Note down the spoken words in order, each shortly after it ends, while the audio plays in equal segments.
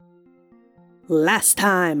Last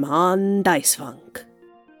time on Dice Funk.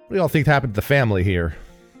 What do y'all think happened to the family here?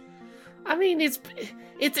 I mean,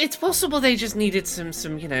 it's possible they just needed some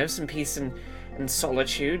peace and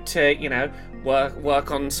solitude to,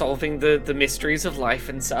 work on solving the mysteries of life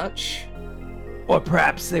and such. Or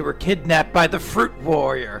perhaps they were kidnapped by the Fruit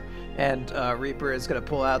Warrior. And Reaper is going to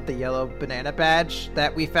pull out the yellow banana badge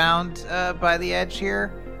that we found by the edge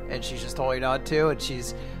here. And she's just holding on to, and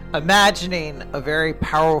she's imagining a very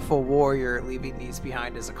powerful warrior leaving these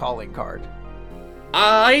behind as a calling card.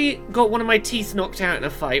 I got one of my teeth knocked out in a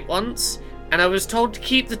fight once, and I was told to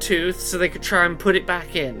keep the tooth so they could try and put it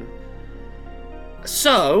back in.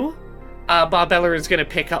 So, Barbella is going to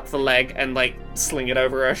pick up the leg and, sling it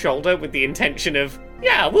over her shoulder with the intention of,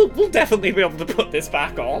 yeah, we'll definitely be able to put this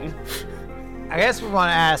back on. I guess we want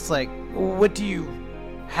to ask, what do you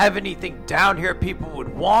have anything down here people would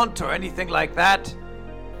want or anything like that?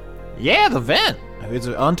 Yeah, the vent. It's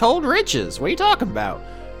untold riches. What are you talking about?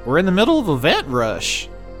 We're in the middle of a vent rush.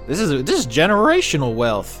 This is generational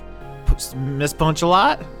wealth. Miss Punch a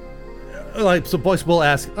lot? So Boyce will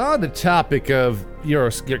ask, on the topic of your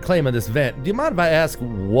claim on this vent, do you mind if I ask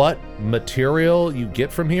what material you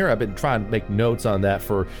get from here? I've been trying to make notes on that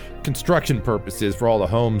for construction purposes for all the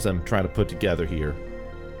homes I'm trying to put together here.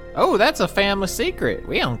 Oh, that's a family secret.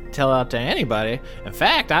 We don't tell out to anybody. In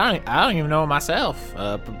fact, I don't even know it myself.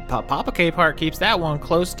 Papa Capehart keeps that one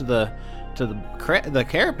close to the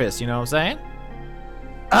carapace. You know what I'm saying?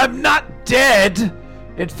 I'm not dead.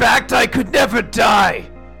 In fact, I could never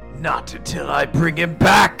die. Not until I bring him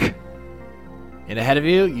back. And ahead of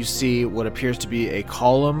you, you see what appears to be a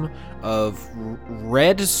column of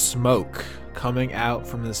red smoke coming out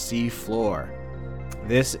from the sea floor.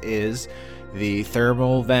 This is the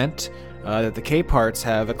thermal vent that the Capeharts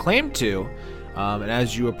have a claim to. And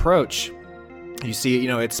as you approach, you see,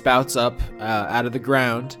 it spouts up out of the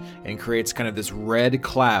ground and creates kind of this red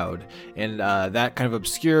cloud. And that kind of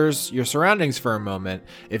obscures your surroundings for a moment.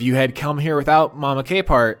 If you had come here without Mama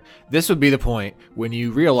Capehart, this would be the point when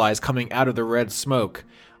you realize coming out of the red smoke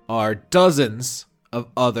are dozens of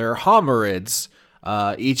other hominids,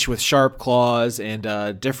 each with sharp claws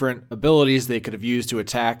and different abilities they could have used to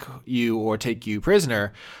attack you or take you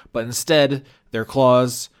prisoner. But instead, their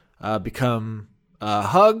claws become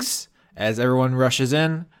hugs as everyone rushes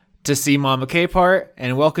in to see Mama Capehart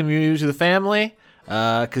and welcome you to the family,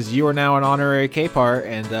 because you are now an honorary Capehart,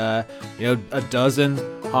 and a dozen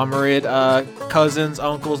hominid cousins,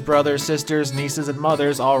 uncles, brothers, sisters, nieces, and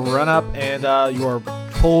mothers all run up, and you are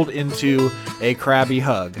pulled into a crabby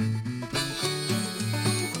hug.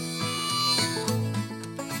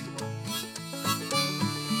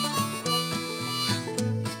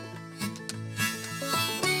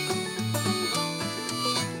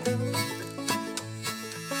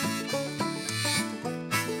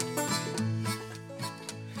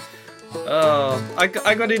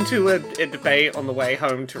 I got into a debate on the way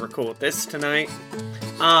home to record this tonight.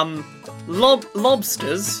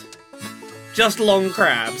 Lobsters, just long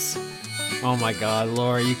crabs. Oh my god,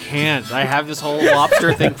 Laura, you can't. I have this whole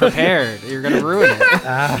lobster thing prepared. You're gonna ruin it.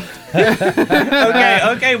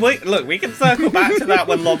 Okay, wait, look, we can circle back to that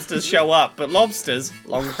when lobsters show up, but lobsters,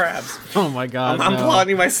 long crabs. Oh my god, I'm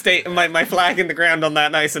planting my flag in the ground on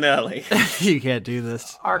that nice and early. You can't do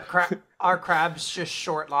this. Are crabs just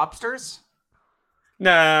short lobsters?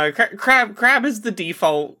 No, crab is the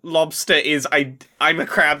default. Lobster is I'm a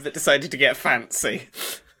crab that decided to get fancy.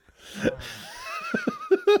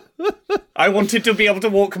 I wanted to be able to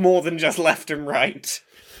walk more than just left and right.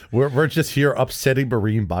 We're just here upsetting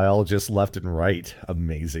marine biologists left and right.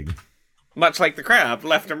 Amazing. Much like the crab,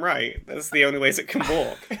 left and right. That's the only ways it can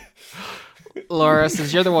walk. Laura,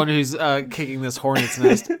 since you're the one who's kicking this hornet's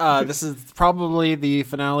nest, this is probably the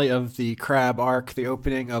finale of the crab arc, the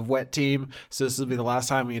opening of Wet Team. So this will be the last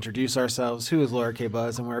time we introduce ourselves. Who is Laura K.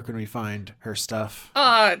 Buzz, and where can we find her stuff?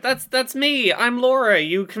 That's me. I'm Laura.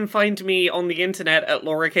 You can find me on the internet at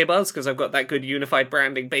Laura K. Buzz, because I've got that good unified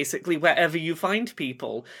branding basically wherever you find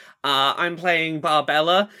people. I'm playing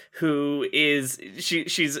Barbella, who is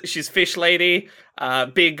she's fish lady.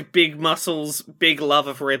 Big muscles, big love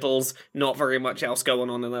of riddles, not very much else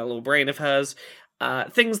going on in that little brain of hers.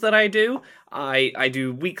 Things that I do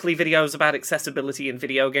do weekly videos about accessibility in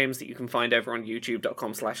video games that you can find over on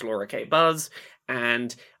youtube.com/LauraKBuzz,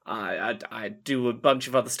 and I do a bunch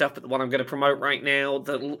of other stuff, but the one I'm going to promote right now,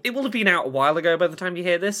 it will have been out a while ago by the time you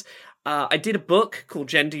hear this. I did a book called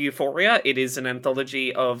Gender Euphoria. It is an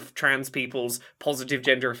anthology of trans people's positive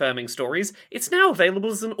gender-affirming stories. It's now available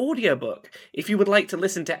as an audiobook. If you would like to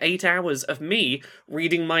listen to 8 hours of me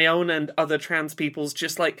reading my own and other trans people's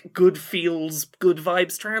just good feels, good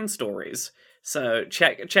vibes trans stories, So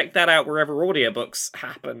check that out wherever audiobooks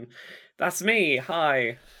happen. That's me.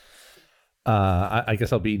 Hi. I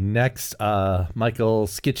guess I'll be next. Michael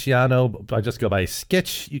Skitchiano. I just go by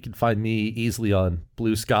Skitch. You can find me easily on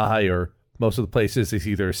Blue Sky, or most of the places is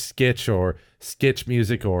either Skitch or Skitch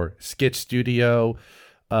Music or Skitch Studio.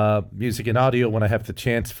 Music and audio when I have the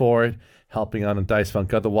chance for it. Helping on Dice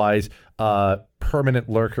Funk otherwise. Permanent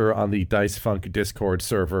lurker on the Dice Funk Discord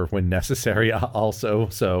server when necessary also.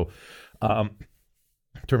 So in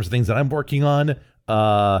terms of things that I'm working on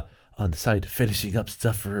the side, finishing up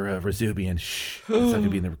stuff for Razubian. Shh, it's not going to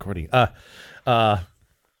be in the recording. But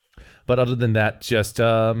other than that, just,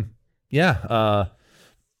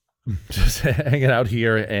 just hanging out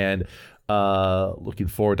here and looking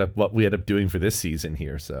forward to what we end up doing for this season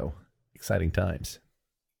here. So exciting times.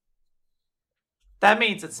 That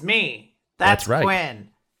means it's me. That's right. Quinn.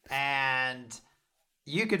 And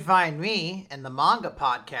you can find me in the manga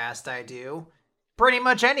podcast I do pretty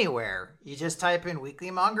much anywhere. You just type in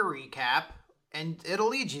Weekly Manga Recap and it'll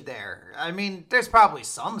lead you there. I mean, there's probably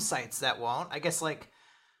some sites that won't. I guess like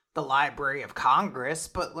the Library of Congress,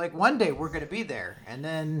 but like one day we're going to be there and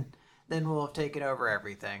then we'll have taken over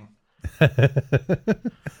everything.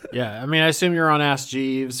 Yeah, I mean, I assume you're on Ask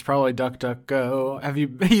Jeeves, probably DuckDuckGo.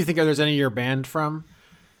 You think there's any you're banned from?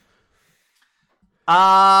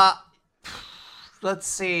 Let's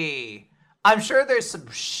see. I'm sure there's some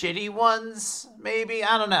shitty ones, maybe.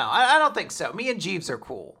 I don't know. I don't think so. Me and Jeeves are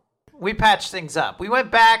cool. We patched things up. We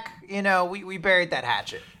went back, we buried that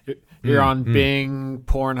hatchet. You're on Bing,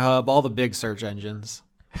 Pornhub, all the big search engines.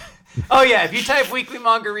 Oh yeah, if you type Weekly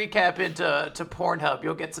Manga Recap into Pornhub,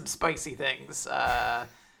 you'll get some spicy things.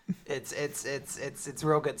 It's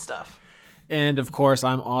real good stuff. And of course,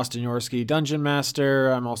 I'm Austin Yorsky, Dungeon Master.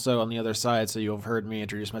 I'm also on the other side, so you'll have heard me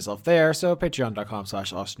introduce myself there. So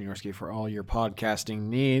patreon.com/Austin Yorsky for all your podcasting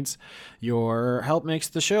needs. Your help makes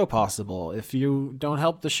the show possible. If you don't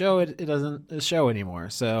help the show, it doesn't a show anymore.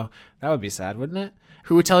 So that would be sad, wouldn't it?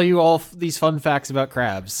 Who would tell you all these fun facts about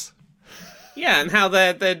crabs? Yeah, and how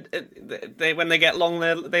they when they get long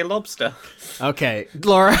they lobster. Okay,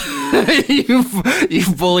 Laura,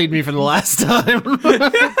 you've bullied me for the last time.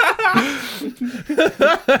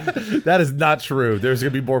 That is not true. There's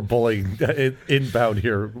going to be more bullying inbound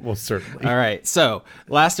here, most certainly. All right. So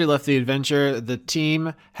last we left the adventure, the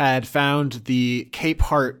team had found the Cape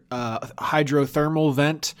Heart hydrothermal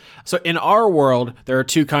vent. So in our world, there are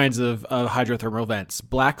two kinds of hydrothermal vents: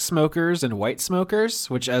 black smokers and white smokers,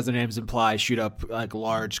 which, as the names imply, shoot up like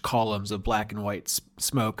large columns of black and white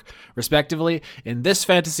smoke, respectively. In this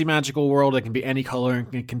fantasy magical world, it can be any color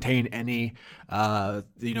and can contain any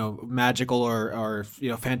magical or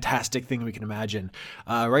fantastic thing we can imagine.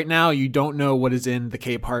 Right now, you don't know what is in the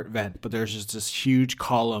Cape Heart vent, but there's just this huge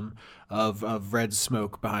column of red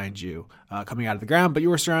smoke behind you coming out of the ground, but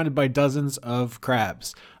you are surrounded by dozens of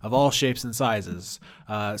crabs of all shapes and sizes.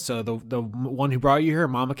 So the one who brought you here,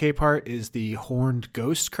 Mama Cape Heart, is the horned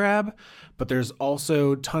ghost crab, but there's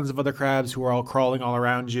also tons of other crabs who are all crawling all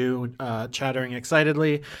around you, chattering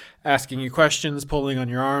excitedly, asking you questions, pulling on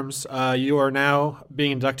your arms. You are now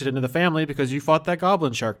being inducted into the family because you fought that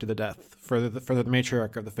goblin shark to the death for the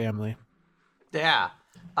matriarch of the family. Yeah.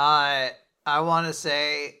 I want to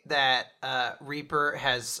say that Reaper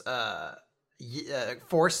has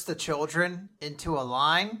forced the children into a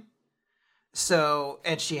line. So,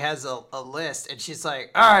 and she has a list, and she's like,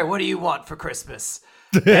 all right, what do you want for Christmas?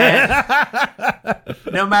 And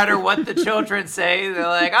no matter what the children say, they're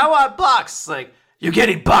like, I want blocks. Like, you're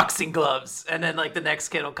getting boxing gloves. And then like the next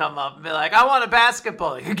kid will come up and be like, I want a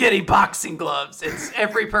basketball. You're getting boxing gloves. It's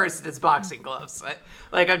every person is boxing gloves.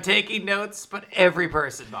 I'm taking notes, but every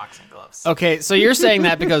person boxing gloves. Okay, so you're saying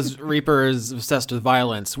that because Reaper is obsessed with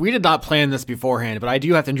violence. We did not plan this beforehand, but I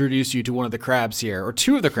do have to introduce you to one of the crabs here, or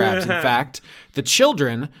two of the crabs, in fact. The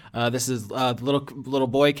children, this is the little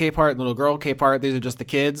boy Cape Heart and little girl Cape Heart. These are just the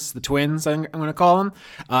kids, the twins, I'm going to call them.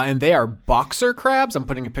 And they are boxer crabs. I'm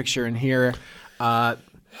putting a picture in here.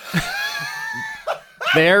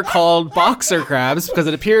 They're called boxer crabs because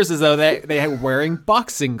it appears as though they are wearing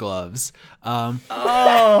boxing gloves. I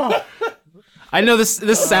know this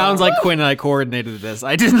sounds like Quinn and I coordinated this.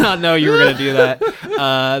 I did not know you were going to do that.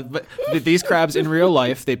 But these crabs in real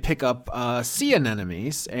life, they pick up sea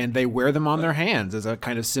anemones and they wear them on their hands as a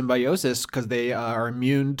kind of symbiosis because they are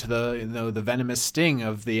immune to the venomous sting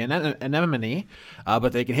of the anemone,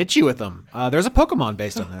 but they can hit you with them. There's a Pokemon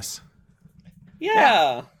based on this.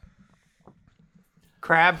 Yeah.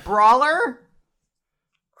 Crab Brawler?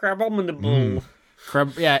 Crab Abominable.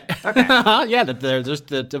 Crab, yeah. Okay. Yeah, they're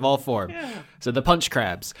just evolved form. Yeah. So the punch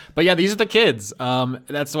crabs. But yeah, these are the kids.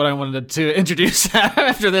 That's what I wanted to introduce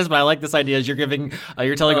after this, but I like this idea is you're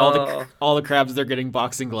telling all the crabs they're getting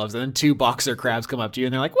boxing gloves, and then 2 boxer crabs come up to you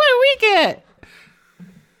and they're like, what do we get?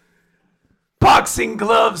 Boxing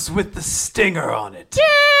gloves with the stinger on it.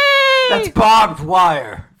 Yay! That's barbed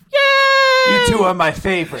wire. Yay! You 2 are my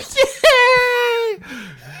favorites. Yay!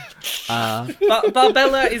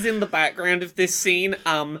 Barbella is in the background of this scene.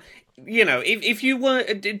 If you were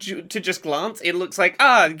to just glance, it looks like,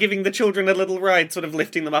 giving the children a little ride, sort of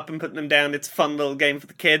lifting them up and putting them down. It's a fun little game for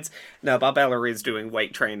the kids. No, Barbella is doing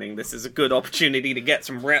weight training. This is a good opportunity to get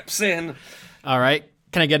some reps in. All right.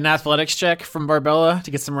 Can I get an athletics check from Barbella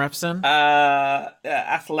to get some reps in?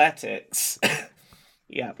 Athletics.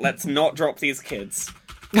 Yeah, let's not drop these kids.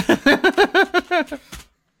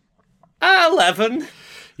 11.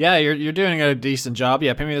 Yeah, you're doing a decent job.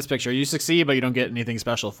 Yeah, pay me this picture. You succeed, but you don't get anything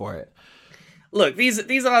special for it. Look, these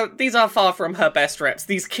are far from her best reps.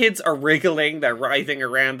 These kids are wriggling, they're writhing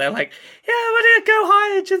around, they're like, yeah, I want to go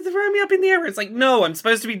higher, just throw me up in the air. It's like, no, I'm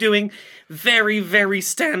supposed to be doing very, very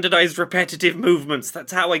standardized repetitive movements.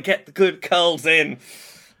 That's how I get the good curls in.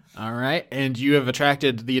 All right, and you have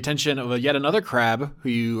attracted the attention of yet another crab who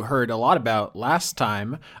you heard a lot about last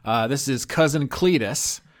time. This is Cousin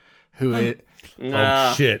Cletus, who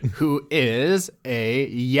is a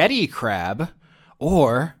Yeti crab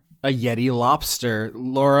or a Yeti lobster.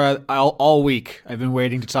 Laura, all week I've been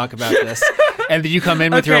waiting to talk about this, and then you come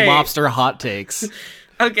in with your lobster hot takes.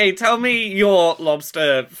 Okay, tell me your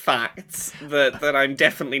lobster facts that I'm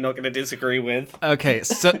definitely not going to disagree with. Okay,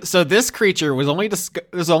 so this creature was only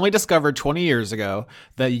discovered 20 years ago,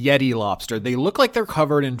 the Yeti lobster. They look like they're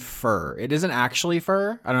covered in fur. It isn't actually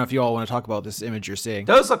fur. I don't know if you all want to talk about this image you're seeing.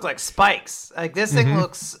 Those look like spikes. Like this thing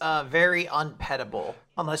looks very unpettable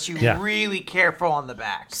unless you're really careful on the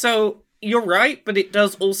back. So you're right, but it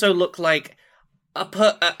does also look like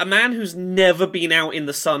a man who's never been out in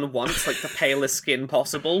the sun once, like the palest skin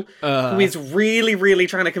possible, who is really, really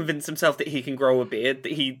trying to convince himself that he can grow a beard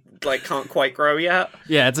that he can't quite grow yet.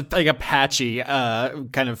 Yeah, it's like a patchy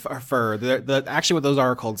kind of fur. Actually, what those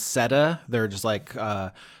are called seta. They're just like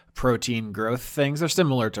protein growth things. They're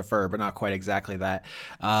similar to fur, but not quite exactly that.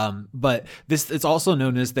 But it's also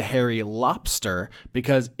known as the hairy lobster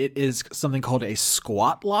because it is something called a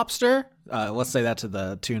squat lobster. Let's say that to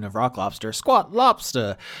the tune of Rock Lobster. Squat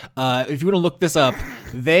lobster. If you want to look this up,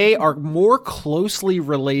 they are more closely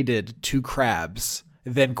related to crabs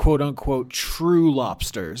than quote unquote true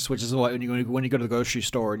lobsters, which is what when you go to the grocery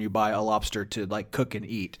store and you buy a lobster to cook and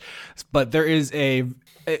eat. But there is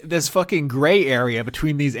this fucking gray area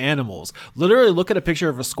between these animals. Literally look at a picture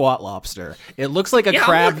of a squat lobster. It looks like a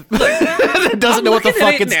crab that doesn't know what the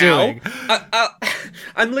fuck it's doing.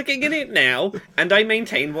 I'm looking at it now, and I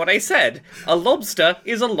maintain what I said. A lobster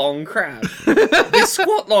is a long crab. This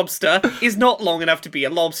squat lobster is not long enough to be a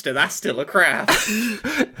lobster. That's still a crab.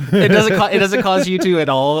 It doesn't cause you to at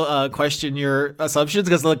all question your assumptions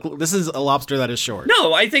because this is a lobster that is short.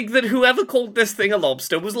 No, I think that whoever called this thing a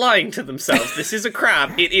lobster was lying to themselves. This is a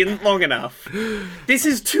crab. It isn't long enough. This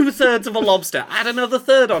is 2/3 of a lobster. Add another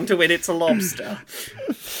third onto it. It's a lobster.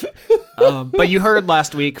 But you heard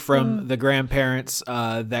last week from the grandparents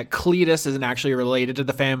that Cletus isn't actually related to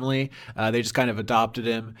the family. They just kind of adopted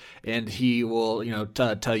him, and he will,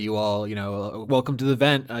 tell you all, welcome to the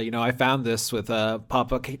vent. I found this with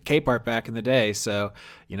Papa Capehart back in the day. So,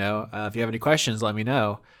 if you have any questions, let me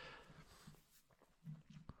know.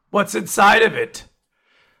 What's inside of it?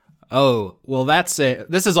 Oh, well, that's it.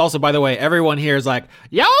 This is also, by the way, everyone here is like,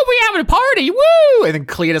 yo, we having a party, woo! And then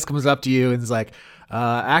Cletus comes up to you and is like,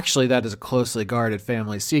 actually, that is a closely guarded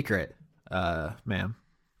family secret, ma'am.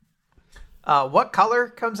 What color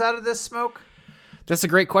comes out of this smoke? That's a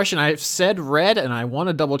great question. I've said red, and I want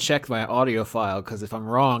to double check my audio file, because if I'm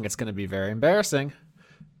wrong, it's going to be very embarrassing.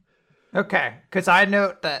 Okay, because I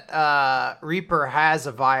note that Reaper has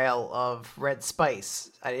a vial of red spice.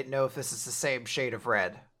 I didn't know if this is the same shade of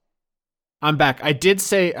red. I'm back. I did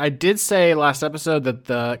say last episode that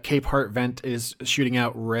the Capehart vent is shooting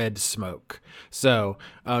out red smoke. So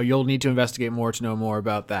you'll need to investigate more to know more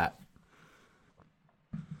about that.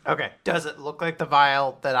 Okay. Does it look like the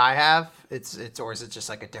vial that I have? It's or is it just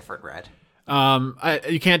like a different red?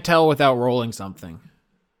 You can't tell without rolling something.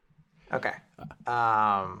 Okay.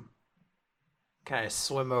 Can I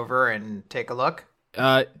swim over and take a look?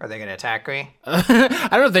 Are they going to attack me? I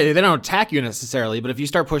don't know if they don't attack you necessarily, but if you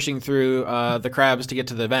start pushing through the crabs to get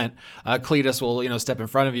to the vent, Cletus will step in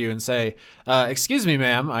front of you and say, "Excuse me,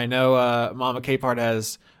 ma'am. I know Mama Capehart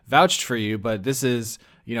has vouched for you, but this is,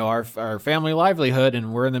 our family livelihood,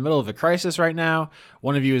 and we're in the middle of a crisis right now.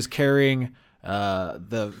 One of you is carrying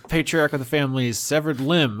the patriarch of the family's severed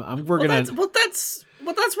limb.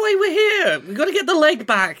 That's why we're here. We got to get the leg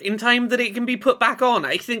back in time that it can be put back on.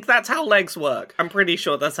 I think that's how legs work. I'm pretty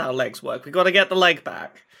sure that's how legs work. We got to get the leg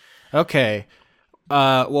back. Okay.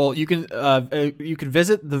 Well, you can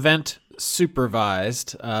visit the vent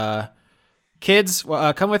supervised. Kids,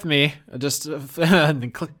 come with me.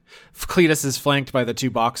 Cletus is flanked by the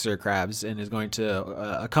 2 boxer crabs and is going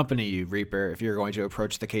to accompany you, Reaper, if you're going to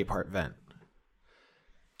approach the Cape Heart vent.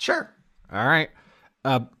 Sure. All right.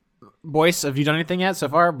 Boyce, have you done anything yet so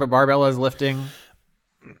far? But Barbella is lifting.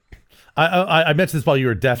 I mentioned this while you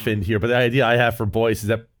were deafened here, but the idea I have for Boyce is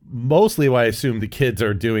that mostly what I assume the kids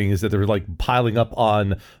are doing is that they're like piling up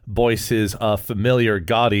on Boyce's familiar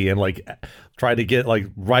Gotti and like trying to get like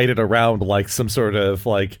ride it around like some sort of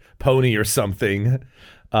like pony or something.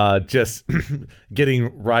 Just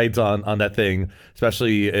getting rides on that thing,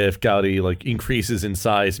 especially if Gotti like increases in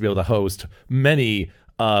size to be able to host many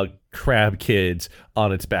crab kids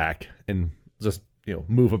on its back and just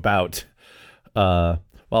move about.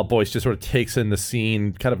 While Boyce just sort of takes in the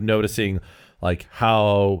scene, kind of noticing like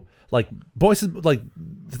how like Boyce is like,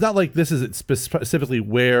 it's not like this is specifically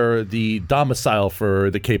where the domicile for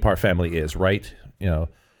the Capehart family is, right?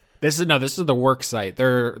 This is the work site.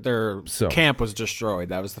 Their camp was destroyed.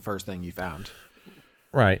 That was the first thing you found.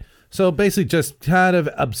 Right. So basically just kind of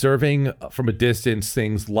observing from a distance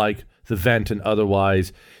things like the vent and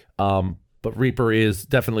otherwise. But Reaper is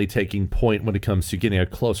definitely taking point when it comes to getting a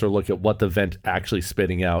closer look at what the vent actually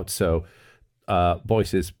spitting out. So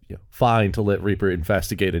Boyce is fine to let Reaper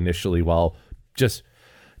investigate initially while just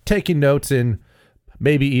taking notes and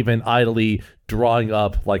maybe even idly drawing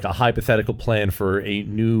up like a hypothetical plan for a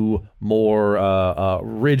new, more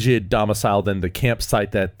rigid domicile than the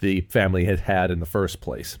campsite that the family had in the first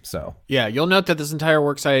place. So yeah, you'll note that this entire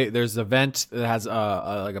work site, there's a vent that has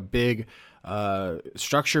like a big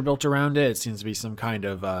structure built around it. It seems to be some kind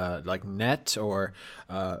of like net or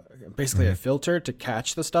basically a filter to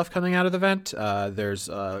catch the stuff coming out of the vent. There's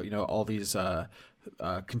all these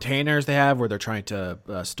containers they have where they're trying to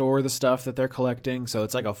store the stuff that they're collecting. So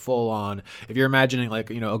it's like a full-on, if you're imagining like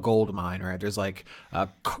a gold mine, right? There's like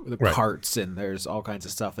carts and there's all kinds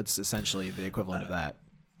of stuff. It's essentially the equivalent of that.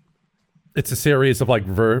 It's a series of like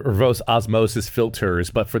reverse osmosis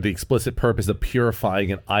filters, but for the explicit purpose of purifying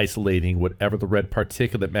and isolating whatever the red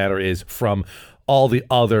particulate matter is from all the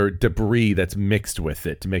other debris that's mixed with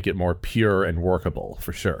it to make it more pure and workable,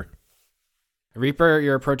 for sure. Reaper,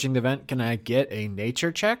 you're approaching the vent. Can I get a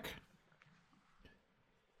nature check?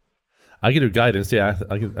 I can do guidance, yeah.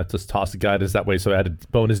 I just toss the guidance that way, so I add a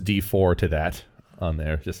bonus D4 to that on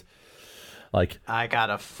there. Just like I got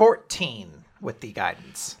a 14 with the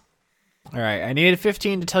guidance. All right, I needed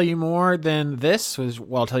 15 to tell you more than this.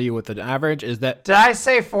 I'll tell you what the average is. That did I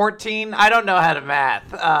say 14? I don't know how to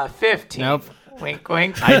math. 15. Nope. Wink,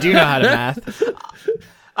 wink. I do know how to math.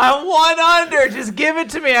 I'm 1 under. Just give it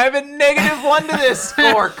to me. I have a -1 to this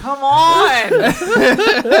score. Come on. Do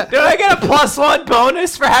I get a +1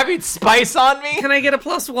 bonus for having spice on me? Can I get a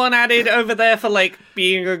 +1 added over there for like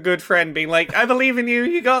being a good friend, being like, I believe in you.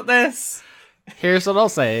 You got this. Here's what I'll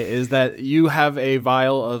say is that you have a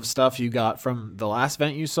vial of stuff you got from the last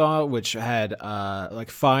vent you saw, which had like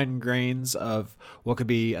fine grains of what could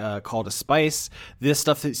be called a spice. This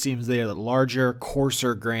stuff that seems they are larger,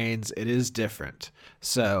 coarser grains. It is different.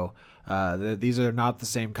 So these are not the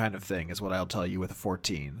same kind of thing is what I'll tell you with a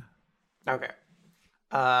 14. Okay.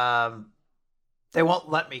 They won't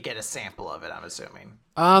let me get a sample of it, I'm assuming.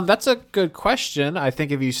 That's a good question. I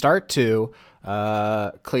think if you start to,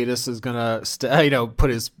 Cletus is gonna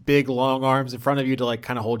put his big long arms in front of you to like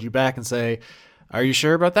kind of hold you back and say, "Are you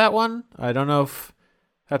sure about that one? I don't know if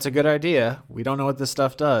that's a good idea. We don't know what this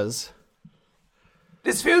stuff does."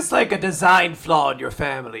 This feels like a design flaw in your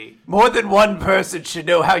family. More than one person should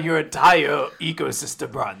know how your entire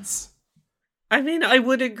ecosystem runs. I mean, I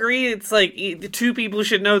would agree. It's like the 2 people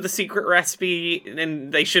should know the secret recipe,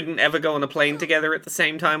 and they shouldn't ever go on a plane together at the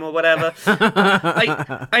same time or whatever.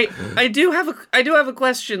 I do have a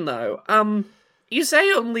question though. You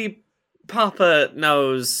say only Papa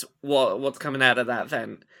knows what's coming out of that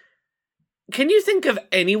vent. Can you think of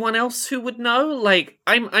anyone else who would know? Like,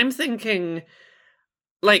 I'm thinking,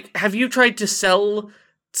 like, have you tried to sell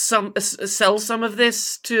some of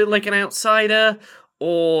this to like an outsider,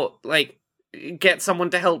 or like get someone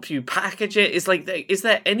to help you package it? Is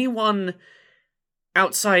there anyone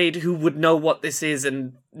outside who would know what this is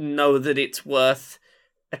and know that it's worth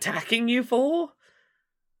attacking you for?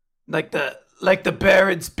 Like the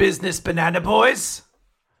Baron's business banana boys?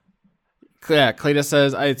 Yeah, Cletus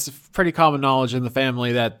says it's pretty common knowledge in the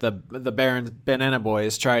family that the Baron's banana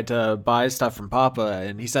boys tried to buy stuff from Papa,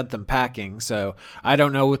 and he sent them packing. So I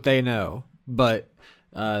don't know what they know, but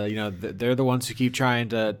they're the ones who keep trying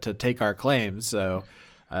to take our claims. So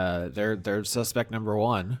they're suspect number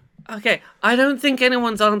one. Okay, I don't think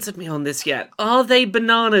anyone's answered me on this yet. Are they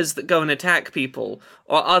bananas that go and attack people,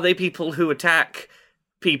 or are they people who attack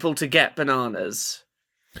people to get bananas?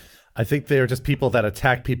 I think they're just people that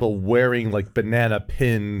attack people wearing like banana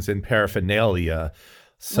pins and paraphernalia.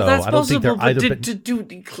 So well, that's I don't think they're possible, either.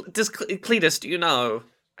 does Cletus, do you know?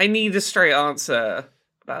 I need a straight answer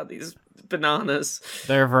about these bananas.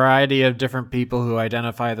 There are a variety of different people who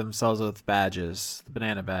identify themselves with badges, the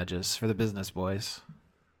banana badges for the business boys.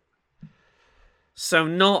 So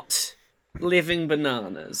not living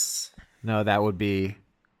bananas. No, that would be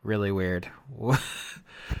really weird.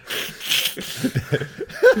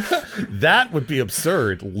 That would be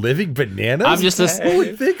absurd. Living bananas? Who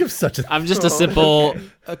would think of such a I'm just a simple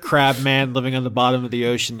crab man living on the bottom of the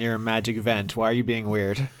ocean near a magic vent. Why are you being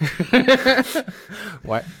weird?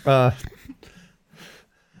 What?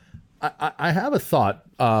 I have a thought.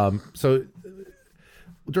 So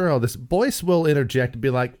during all this, Boyce will interject and be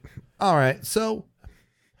like, all right, so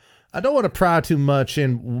I don't want to pry too much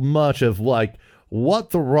of like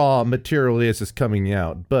what the raw material is coming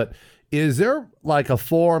out, but is there like a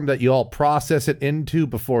form that you all process it into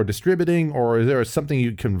before distributing, or is there something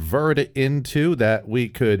you convert it into that we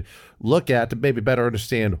could look at to maybe better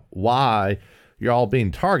understand why you're all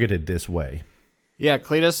being targeted this way? Yeah,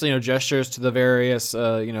 Cletus, gestures to the various,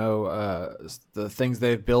 the things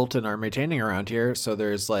they've built and are maintaining around here. So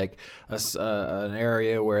there's like an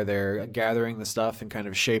area where they're gathering the stuff and kind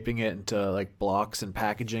of shaping it into like blocks and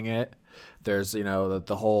packaging it. There's,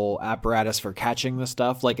 the whole apparatus for catching the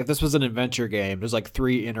stuff. Like if this was an adventure game, there's like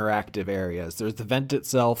 3 interactive areas. There's the vent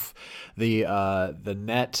itself, the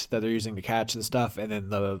net that they're using to catch the stuff, and then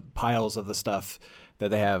the piles of the stuff that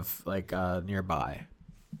they have like nearby.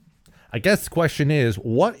 I guess the question is,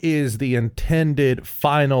 what is the intended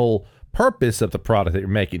final purpose of the product that you're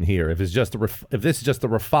making here? If it's just if this is just the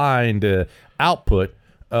refined output,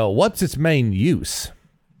 what's its main use?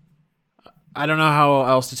 I don't know how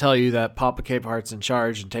else to tell you that Papa Capehart's in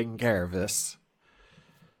charge and taking care of this.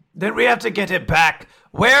 Then we have to get him back.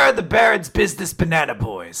 Where are the Baron's business banana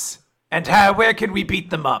boys? And where can we beat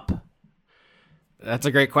them up? That's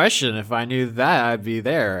a great question. If I knew that, I'd be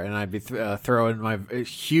there, and I'd be throwing my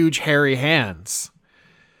huge hairy hands.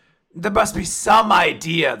 There must be some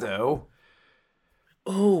idea, though.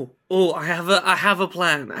 Oh, I have a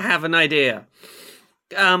plan. I have an idea.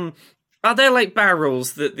 Are there like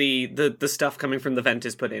barrels that the stuff coming from the vent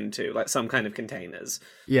is put into, like some kind of containers?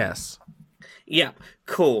 Yes. Yeah,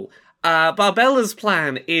 cool. Barbella's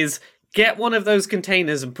plan is get one of those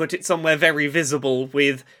containers and put it somewhere very visible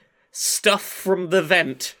with stuff from the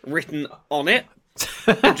vent written on it.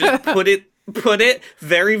 And just put it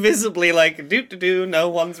very visibly, like do no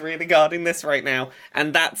one's really guarding this right now,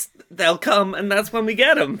 and they'll come, and that's when we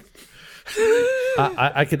get them.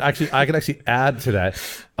 I can actually add to that.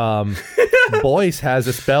 Boyce has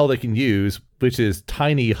a spell they can use, which is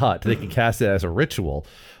Tiny Hut. They can cast it as a ritual,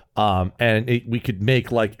 and we could make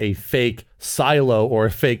like a fake silo or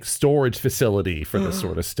a fake storage facility for this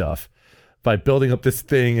sort of stuff by building up this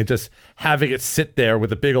thing and just having it sit there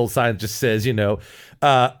with a big old sign that just says,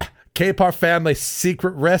 Capehart family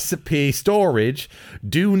secret recipe storage,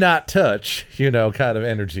 do not touch, kind of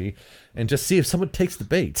energy, and just see if someone takes the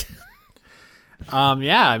bait.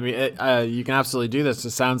 Yeah, I mean, you can absolutely do this. It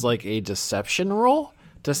sounds like a deception roll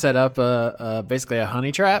to set up basically a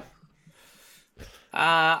honey trap.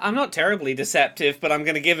 I'm not terribly deceptive, but I'm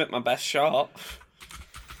going to give it my best shot.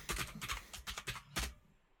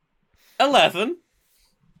 11.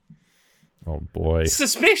 Oh boy.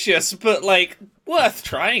 Suspicious, but worth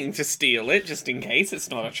trying to steal it just in case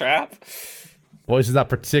it's not a trap. Boyce is not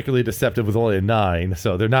particularly deceptive with only a 9,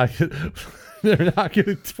 so they're not going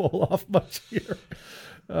to pull off much here.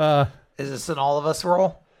 Is this an all of us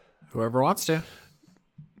roll? Whoever wants to.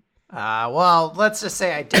 Well, let's just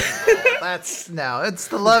say I didn't roll. It's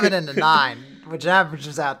the 11 and a 9, which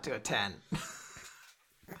averages out to a 10.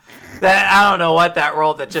 I don't know what that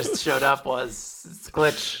roll that just showed up was. It's a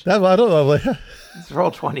glitch. I don't know. This roll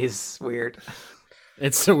 20 is weird.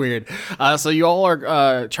 It's so weird. So you all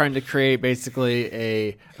are trying to create basically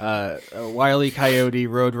a Wile E. Coyote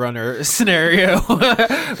Roadrunner scenario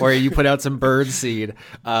where you put out some bird seed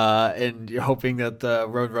and you're hoping that the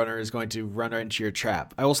Roadrunner is going to run right into your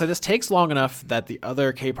trap. I will say this takes long enough that the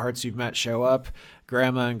other Capeharts you've met show up,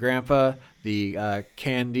 Grandma and Grandpa, the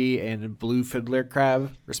Candy and Blue Fiddler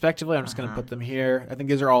Crab, respectively. I'm just going to put them here. I think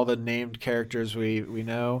these are all the named characters we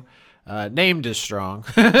know. Named is strong.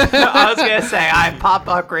 I was going to say, I'm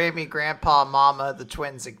Papa, Grammy, Grandpa, Mama, the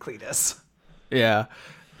twins, and Cletus. Yeah.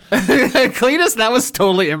 Cletus, that was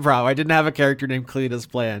totally improv. I didn't have a character named Cletus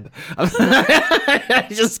planned. I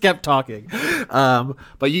just kept talking.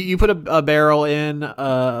 But you put a barrel in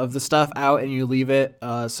of the stuff out and you leave it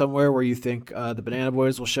somewhere where you think the Banana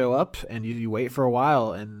Boys will show up, and you wait for a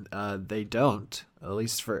while, and they don't, at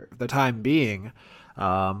least for the time being.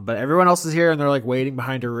 But everyone else is here, and they're like waiting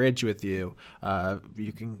behind a ridge with you.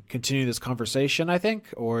 You can continue this conversation, I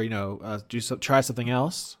think, or try something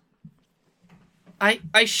else.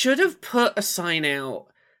 I should have put a sign out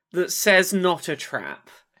that says "not a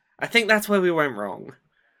trap." I think that's where we went wrong.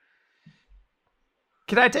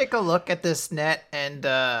 Can I take a look at this net and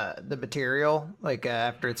the material, like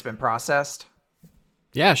after it's been processed?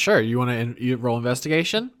 Yeah, sure. You want to roll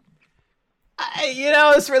investigation?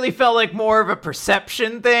 This really felt like more of a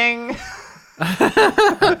perception thing.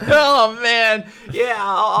 Oh man, yeah,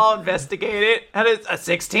 I'll investigate it. That is a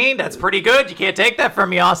 16. That's pretty good. You can't take that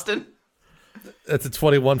from me, Austin. That's a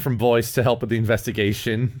 21 from Boyce to help with the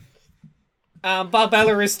investigation.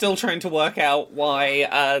 Barbella is still trying to work out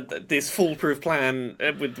why this foolproof plan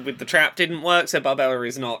with the trap didn't work, so Barbella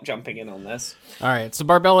is not jumping in on this. All right, so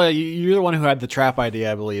Barbella, you're the one who had the trap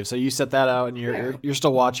idea, I believe. So you set that out, and you're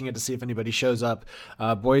still watching it to see if anybody shows up.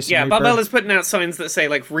 Boyce, yeah, Barbella's putting out signs that say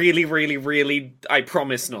like, "Really, really, really, I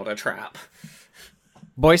promise not a trap."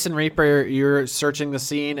 Boyce and Reaper, you're searching the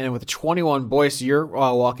scene, and with 21, Boyce, you're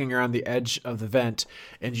walking around the edge of the vent,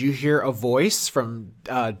 and you hear a voice from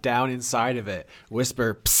down inside of it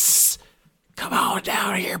whisper, "Psst, come on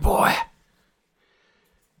down here, boy."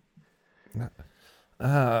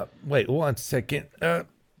 Wait 1 second.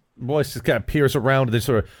 Boyce just kind of peers around and then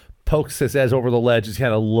sort of pokes his head over the ledge, just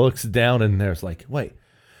kind of looks down, and there's like, wait,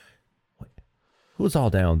 who's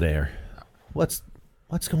all down there? What's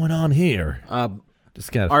going on here?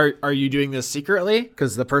 Just kind of. Are you doing this secretly?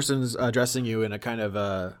 Because the person's addressing you in a kind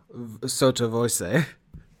of sotto voice. Yeah.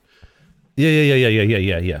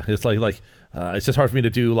 It's like it's just hard for me to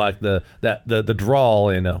do like the drawl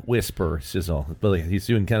and a whisper. It's just all, but he's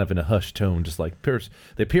doing kind of in a hushed tone, just like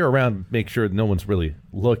they peer around, make sure no one's really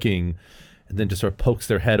looking, and then just sort of pokes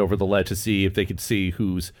their head over the ledge to see if they could see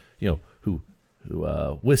who's who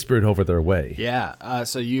whispered over their way. Yeah,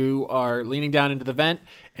 so you are leaning down into the vent,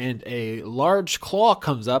 and a large claw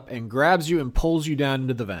comes up and grabs you and pulls you down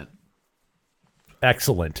into the vent.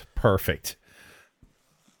 Excellent. Perfect.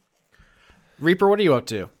 Reaper, what are you up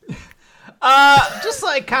to? Just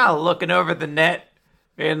like kind of looking over the net,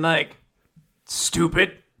 being like,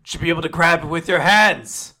 "Stupid, should be able to grab it with your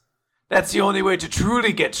hands. That's the only way to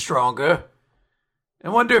truly get stronger. I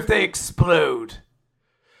wonder if they explode.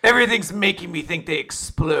 Everything's making me think they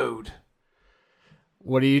explode."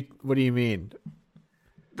 What do you mean?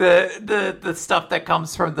 The stuff that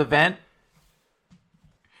comes from the vent.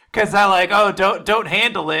 Cause I like, oh, don't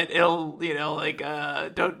handle it. It'll,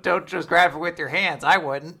 don't just grab it with your hands. I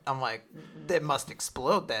wouldn't. I'm like, it must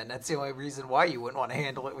explode then. That's the only reason why you wouldn't want to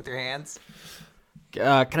handle it with your hands.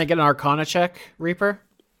 Can I get an Arcana check, Reaper?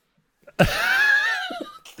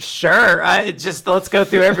 Sure. Let's go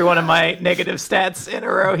through every one of my negative stats in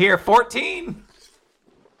a row here. 14.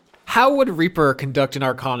 How would Reaper conduct an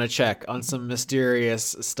Arcana check on some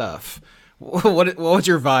mysterious stuff? What would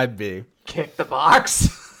your vibe be? Kick the box.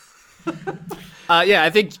 Yeah, I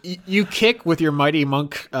think you kick with your mighty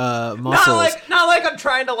monk muscles. Not like I'm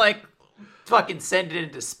trying to like fucking send it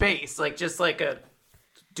into space. Like just like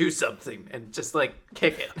do something and just like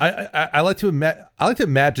kick it. I like to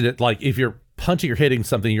imagine it like if you're punching or hitting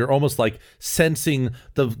something, you're almost like sensing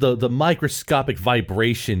the microscopic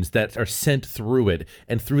vibrations that are sent through it,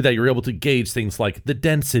 and through that you're able to gauge things like the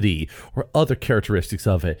density or other characteristics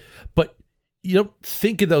of it. But you don't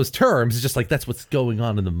think in those terms. It's just like that's what's going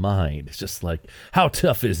on in the mind. It's just like, how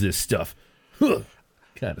tough is this stuff?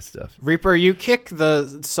 Kind of stuff. Reaper, you kick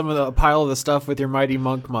some of the pile of the stuff with your mighty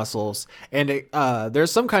monk muscles, and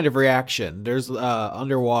there's some kind of reaction. There's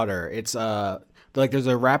underwater. It's like there's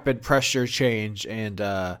a rapid pressure change, and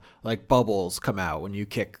like bubbles come out when you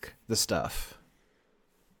kick the stuff.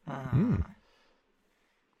 I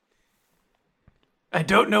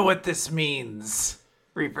don't know what this means,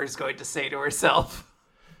 Reaper's going to say to herself.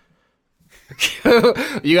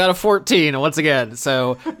 You got a 14 once again.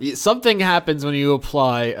 So something happens when you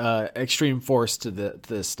apply extreme force to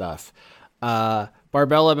this stuff.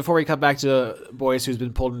 Barbella, before we cut back to Boyce, who's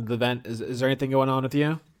been pulled into the vent, is there anything going on with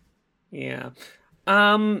you? Yeah.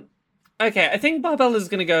 Okay, I think Barbella's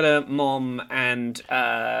gonna go to Mom and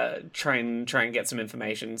try and get some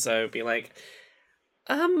information. So be like,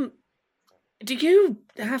 do you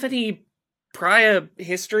have any prior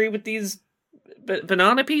history with these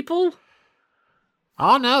banana people?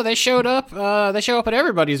 Oh no, they showed up. They show up at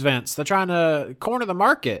everybody's vents. They're trying to corner the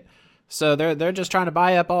market, so they're just trying to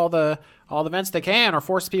buy up all the vents they can or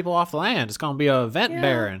force people off the land. It's gonna be a vent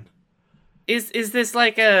baron. Is this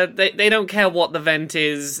like they don't care what the vent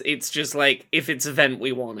is? It's just like if it's a vent,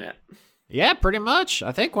 we want it. Yeah, pretty much.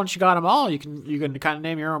 I think once you got them all, you can kind of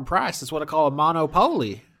name your own price. It's what I call a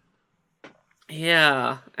monopoly.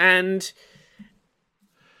 Yeah, and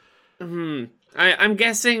I'm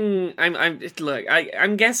guessing.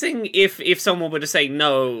 I'm guessing if someone were to say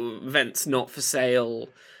no, vent's not for sale,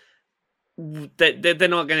 that they're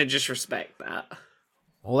not going to just respect that.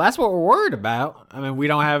 Well, that's what we're worried about. I mean, we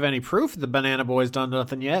don't have any proof the Banana Boy's done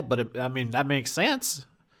nothing yet, but that makes sense.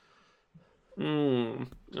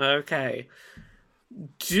 Okay.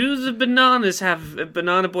 Do the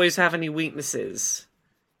Banana Boys have any weaknesses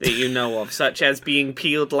that you know of, such as being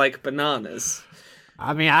peeled like bananas?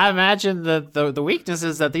 I mean, I imagine that the weakness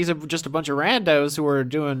is that these are just a bunch of randos who are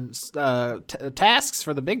doing tasks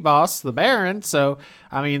for the big boss, the Baron. So,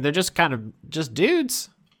 I mean, they're just kind of just dudes,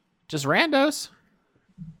 just randos.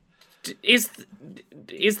 Is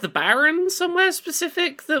the Baron somewhere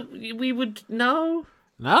specific that we would know?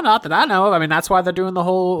 No, not that I know of. I mean, that's why they're doing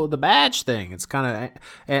the badge thing. It's kind of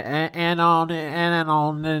anemones,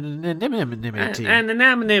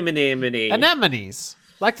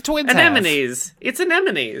 like the twins anemones. have. It's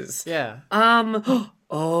anemones. Yeah.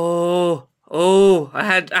 Oh. I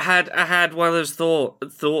had one of those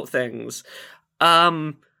thought things.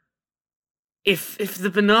 If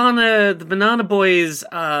the banana boys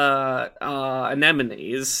are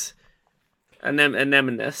anemones,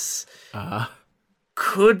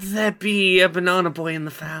 could there be a banana boy in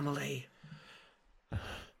the family?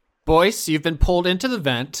 Boyce, you've been pulled into the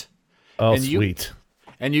vent. Oh, sweet.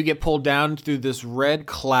 And you get pulled down through this red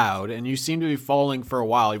cloud, and you seem to be falling for a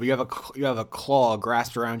while. You have a claw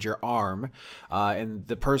grasped around your arm, and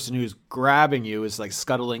the person who's grabbing you is like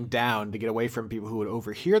scuttling down to get away from people who would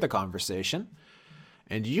overhear the conversation.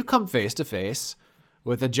 And you come face to face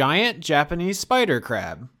with a giant Japanese spider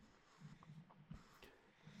crab.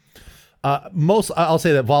 I'll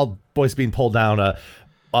say that while Boyce being pulled down,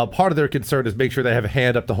 part of their concern is make sure they have a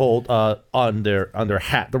hand up to hold on their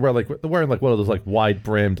hat. They're wearing like one of those like wide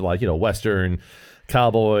brimmed Western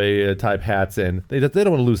cowboy type hats, and they don't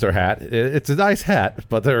want to lose their hat. It's a nice hat,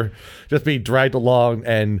 but they're just being dragged along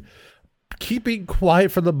and keeping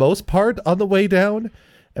quiet for the most part on the way down.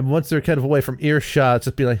 And once they're kind of away from earshot,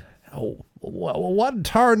 just be like, "Oh, what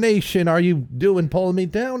tarnation are you doing, pulling me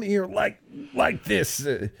down here like this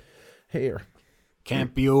here?"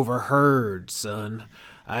 Can't be overheard, son.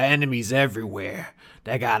 Enemies everywhere.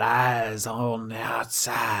 They got eyes on the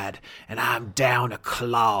outside, and I'm down a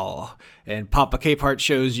claw. And Papa Capehart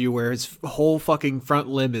shows you where his whole fucking front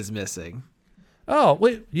limb is missing. Oh,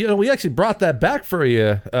 wait, we actually brought that back for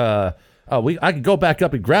you. I can go back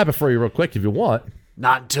up and grab it for you real quick if you want.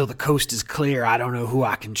 Not until the coast is clear. I don't know who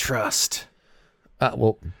I can trust. I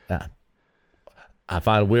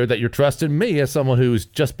find it weird that you're trusting me as someone who's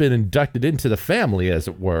just been inducted into the family, as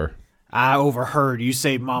it were. I overheard you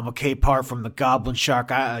say Mama Capehart from the Goblin Shark.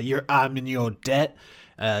 I'm in your debt.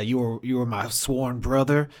 You were my sworn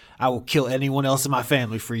brother. I will kill anyone else in my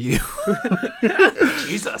family for you.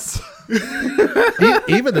 Jesus.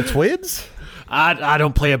 Even the twins? I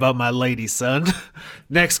don't play about my lady, son.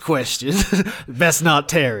 Next question. Best not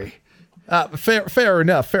tarry. Fair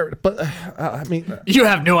enough. But I mean, you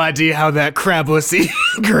have no idea how that crab wussy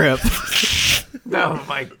grip. Oh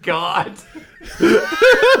my god.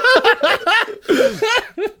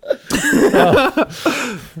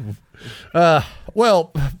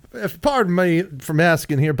 Well, pardon me from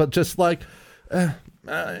asking here, but just like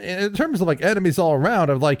in terms of like enemies all around,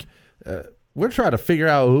 I'm like. We're trying to figure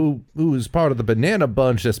out who's part of the banana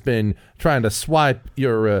bunch that's been trying to swipe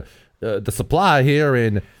your the supply here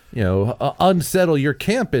and unsettle your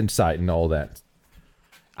camp inside and all that.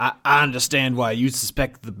 I understand why you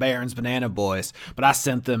suspect the Baron's Banana Boys, but I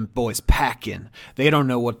sent them boys packing. They don't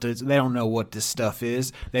know what this stuff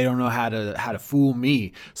is. They don't know how to fool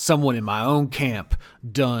me. Someone in my own camp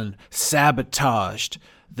done sabotaged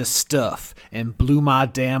the stuff and blew my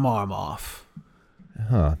damn arm off.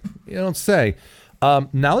 Huh. You don't say.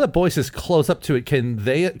 Now that Boyce is close up to it, can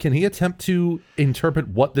he attempt to interpret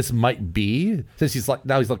what this might be? Since he's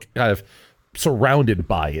kind of surrounded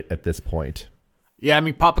by it at this point. Yeah, I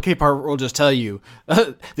mean, Papa Capehart will just tell you,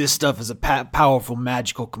 this stuff is a powerful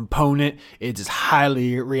magical component. It is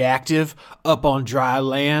highly reactive. Up on dry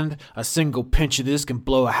land, a single pinch of this can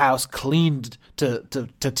blow a house clean to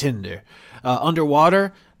tinder.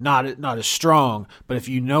 Underwater, not as strong, but if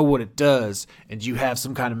you know what it does and you have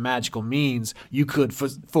some kind of magical means, you could,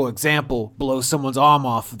 for example, blow someone's arm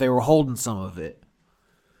off if they were holding some of it.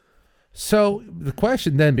 So the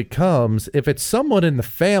question then becomes, if it's someone in the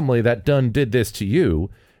family that did this to you,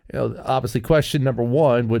 obviously question number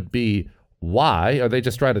one would be, why? Are they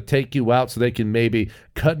just trying to take you out so they can maybe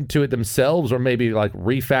cut into it themselves, or maybe like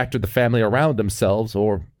refactor the family around themselves,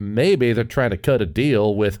 or maybe they're trying to cut a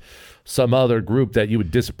deal with some other group that you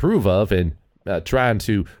would disapprove of and trying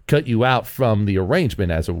to cut you out from the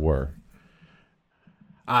arrangement, as it were?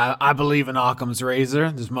 I believe in Occam's razor.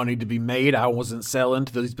 There's money to be made. I wasn't selling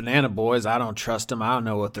to these banana boys. I don't trust them. I don't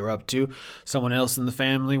know what they're up to. Someone else in the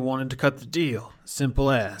family wanted to cut the deal. Simple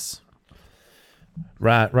as.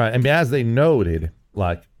 Right. I mean, as they noted,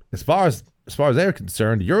 like as far as they're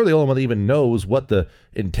concerned, you're the only one that even knows what the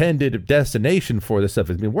intended destination for this stuff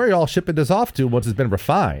is. I mean, where are y'all shipping this off to once it's been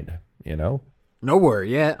refined? Nowhere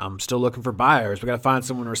yet. I'm still looking for buyers. We got to find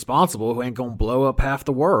someone responsible who ain't gonna blow up half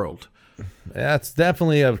the world. That's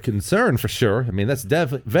definitely a concern for sure. I mean, that's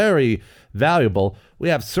definitely very valuable. We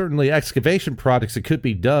have certainly excavation projects that could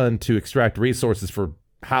be done to extract resources for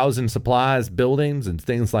housing supplies, buildings, and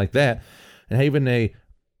things like that. And even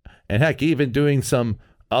doing some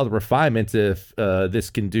other refinements if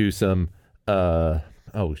this can do some aggressive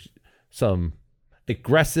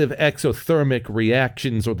exothermic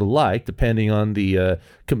reactions or the like, depending on the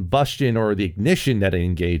combustion or the ignition that it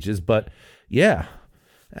engages. But yeah.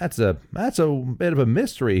 That's a bit of a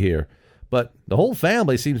mystery here, but the whole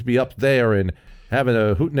family seems to be up there and having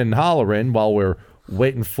a hooting and hollering while we're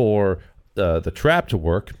waiting for the trap to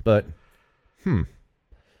work. But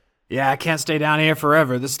yeah, I can't stay down here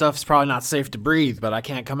forever. This stuff's probably not safe to breathe, but I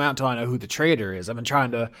can't come out until I know who the traitor is. I've been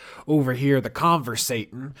trying to overhear the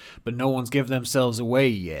conversating, but no one's given themselves away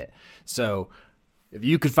yet. So if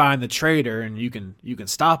you could find the traitor and you can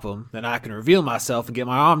stop him, then I can reveal myself and get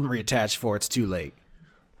my arm reattached before it's too late.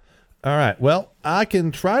 All right. Well, I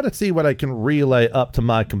can try to see what I can relay up to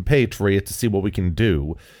my compatriot to see what we can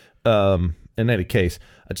do. In any case,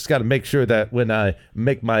 I just got to make sure that when I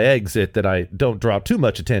make my exit that I don't draw too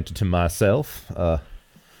much attention to myself.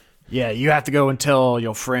 Yeah, you have to go and tell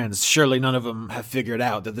your friends. Surely none of them have figured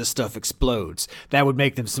out that this stuff explodes. That would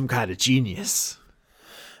make them some kind of genius.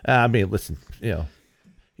 I mean, listen,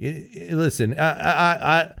 listen,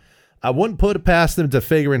 I wouldn't put it past them to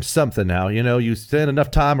figuring something out. You spend enough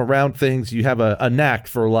time around things, you have a knack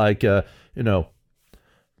for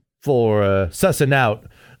sussing out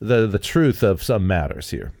the truth of some matters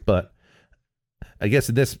here. But I guess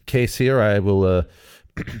in this case here, I will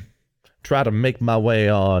try to make my way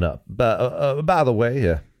on up. But by the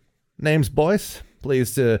way, name's Boyce.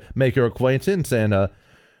 Pleased to make your acquaintance, and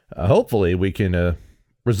hopefully we can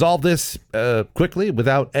resolve this quickly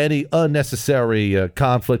without any unnecessary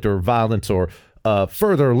conflict or violence or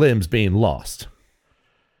further limbs being lost.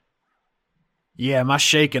 Yeah, my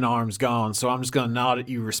shaking arm's gone, so I'm just gonna nod at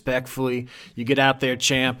you respectfully. You get out there,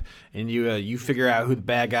 champ, and you figure out who the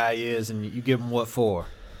bad guy is, and you give him what for.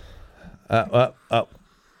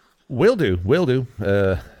 Will do.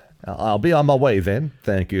 I'll be on my way then.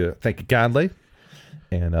 Thank you kindly.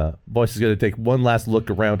 And Boyce is going to take one last look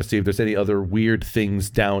around to see if there's any other weird things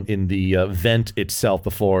down in the vent itself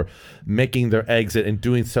before making their exit, and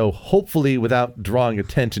doing so hopefully without drawing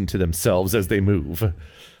attention to themselves as they move.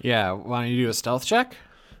 Yeah, why don't you do a stealth check?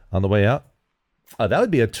 On the way out? That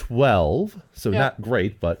would be a 12, so not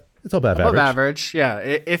great, but it's above average. Above average, yeah.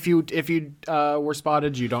 If you were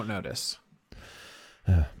spotted, you don't notice.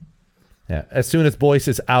 Yeah, as soon as Boyce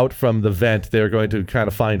is out from the vent, they're going to kind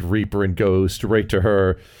of find Reaper and go straight to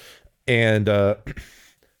her and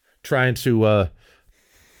trying to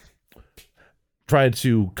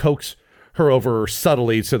coax her over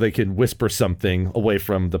subtly so they can whisper something away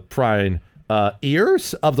from the prying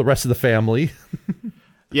ears of the rest of the family.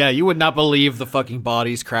 Yeah, you would not believe the fucking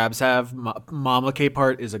bodies crabs have. Mama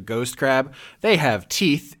Capehart is a ghost crab. They have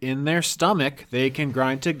teeth in their stomach they can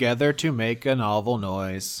grind together to make a novel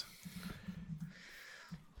noise.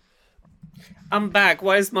 I'm back.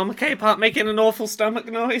 Why is Mama Capehart making an awful stomach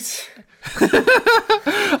noise?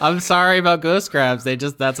 I'm sorry about ghost crabs.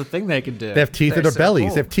 That's a thing they can do. They have teeth in their so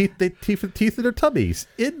bellies. cool. They have teeth in their tummies.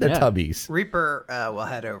 In their tummies. Reaper will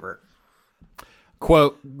head over.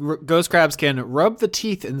 Quote, ghost crabs can rub the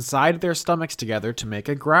teeth inside their stomachs together to make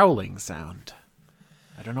a growling sound.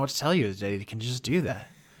 I don't know what to tell you today. They can just do that.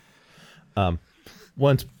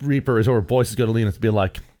 once Reaper is over, Boyce is going to lean and be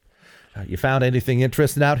like, you found anything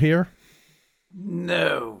interesting out here?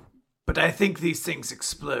 No, but I think these things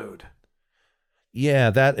explode. Yeah,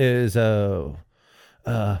 that is, to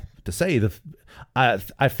say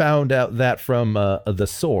I found out that from the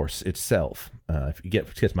source itself, if you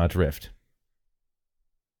get my drift.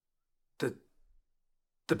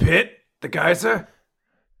 The pit? The geyser?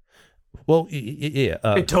 Well, yeah.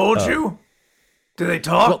 They told you? Did they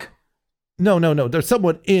talk? Well, no. There's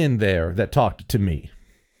someone in there that talked to me.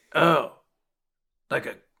 Oh. Like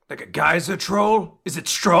a geyser troll? Is it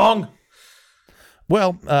strong?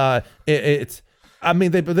 Well, it's. I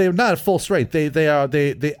mean, they're not at full strength.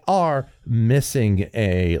 They are missing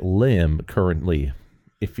a limb currently,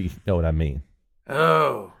 if you know what I mean.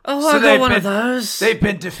 Oh. Oh, I got one of those. They've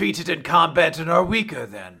been defeated in combat and are weaker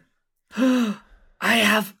then.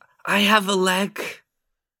 I have a leg.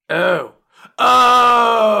 Oh.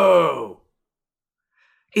 Oh.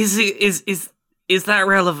 Is that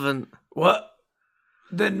relevant? What?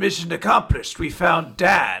 Then mission accomplished. We found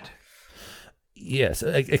Dad. Yes,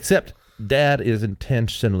 except Dad is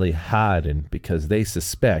intentionally hiding because they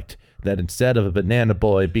suspect that instead of a banana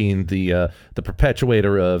boy being the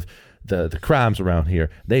perpetuator of the crimes around here,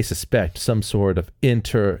 they suspect some sort of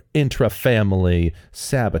intra-family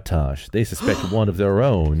sabotage. They suspect one of their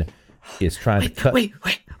own is trying to cut... Wait.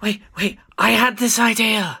 I had this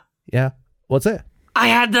idea. Yeah? What's that? I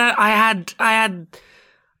had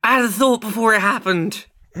a thought before it happened.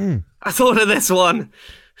 I thought of this one.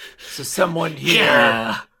 So someone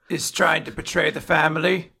here is trying to betray the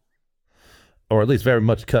family? Or at least very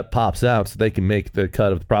much cut Pops out so they can make the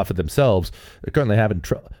cut of the profit themselves. They're currently having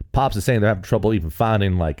Pops is saying they're having trouble even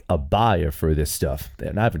finding like a buyer for this stuff.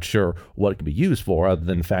 They're not even sure what it can be used for, other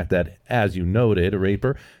than the fact that, as you noted,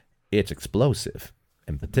 Reaper, it's explosive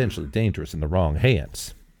and potentially dangerous in the wrong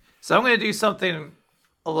hands. So I'm going to do something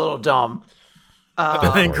a little dumb.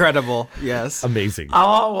 Incredible. Yes. Amazing. I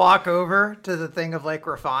want to walk over to the thing of like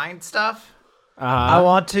refined stuff. I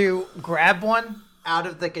want to grab one out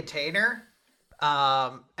of the container.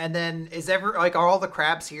 And then are all the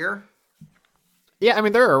crabs here? Yeah, I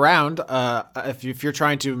mean, they're around. If you're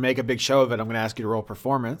trying to make a big show of it, I'm going to ask you to roll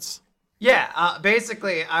performance. Yeah,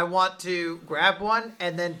 basically, I want to grab one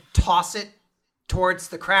and then toss it towards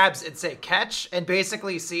the crabs and say catch, and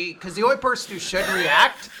basically see, because the only person who should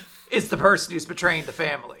react is the person who's betraying the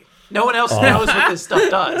family. No one else knows what this stuff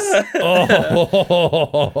does.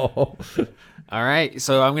 All right,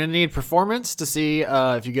 so I'm going to need performance to see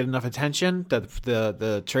if you get enough attention that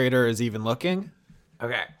the trader is even looking.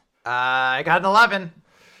 Okay. I got an 11.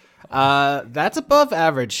 That's above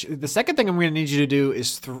average. The second thing I'm going to need you to do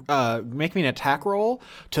is make me an attack roll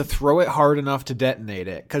to throw it hard enough to detonate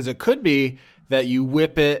it. Because it could be that you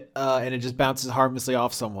whip it and it just bounces harmlessly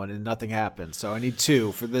off someone and nothing happens. So I need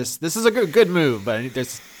 2 for this. This is a good move, but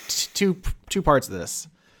there's two parts of this.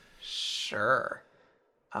 Sure.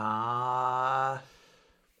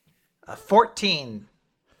 14.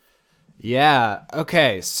 Yeah.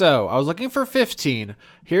 Okay. So I was looking for 15.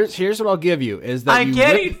 Here's what I'll give you is that I'm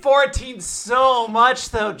getting 14 so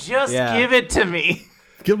much though. Just give it to me.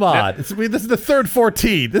 Come on. This is the third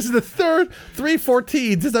 14. This is the third 3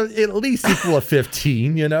 14s. This is at least equal to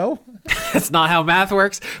 15, you know? That's not how math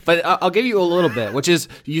works, but I'll give you a little bit, which is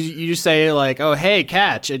you say like, oh, hey,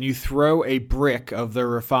 catch, and you throw a brick of the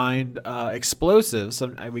refined explosives.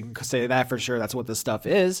 So we can say that for sure. That's what this stuff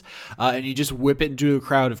is. And you just whip it into a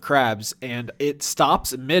crowd of crabs, and it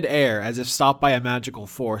stops midair as if stopped by a magical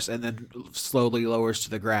force and then slowly lowers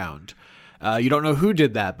to the ground. You don't know who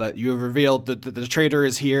did that, but you have revealed that the traitor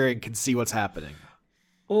is here and can see what's happening.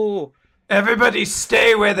 Oh, everybody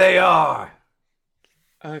stay where they are.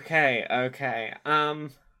 Okay.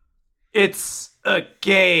 It's a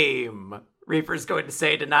game. Reaper's going to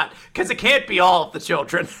say to not, because it can't be all of the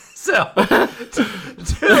children. So,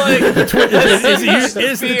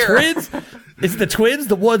 is the twins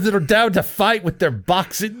the ones that are down to fight with their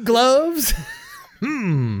boxing gloves?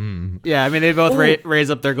 Yeah, I mean, they both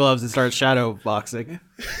raise up their gloves and start shadow boxing.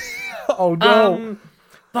 Oh, no.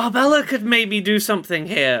 Barbella could maybe do something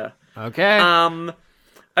here. Okay.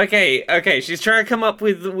 Okay, she's trying to come up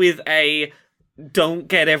with a don't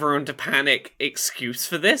get everyone to panic excuse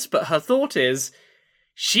for this, but her thought is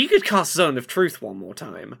she could cast Zone of Truth one more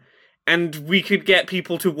time, and we could get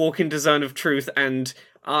people to walk into Zone of Truth and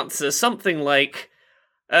answer something like,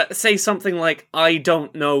 say something like, I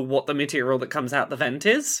don't know what the material that comes out the vent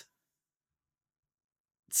is.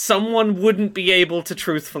 Someone wouldn't be able to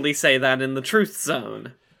truthfully say that in the Truth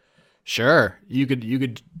Zone. Sure, you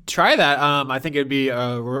could try that. I think it'd be.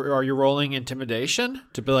 Are you rolling intimidation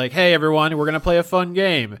to be like, hey everyone, we're gonna play a fun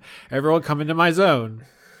game. Everyone come into my zone.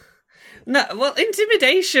 No, well,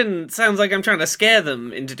 intimidation sounds like I'm trying to scare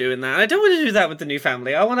them into doing that. I don't want to do that with the new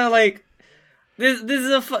family. I want to like. This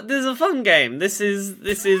is a fun game. This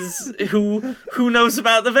is who knows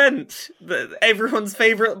about the vent? Everyone's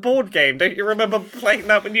favorite board game. Don't you remember playing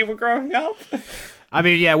that when you were growing up? I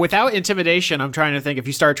mean, yeah, without intimidation, I'm trying to think if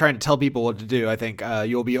you start trying to tell people what to do, I think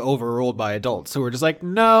you'll be overruled by adults. So we're just like,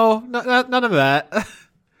 no, none of that.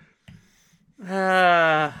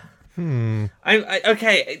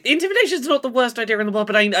 Okay, intimidation's not the worst idea in the world,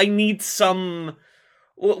 but I need some...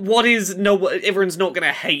 What is... No, everyone's not going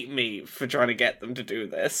to hate me for trying to get them to do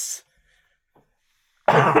this.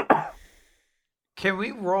 Can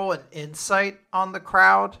we roll an insight on the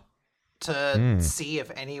crowd to see if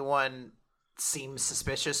anyone seems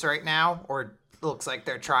suspicious right now, or looks like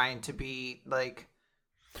they're trying to be like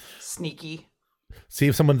sneaky? See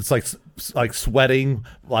if someone that's like sweating,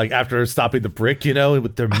 like after stopping the brick,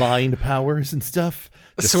 with their mind powers and stuff.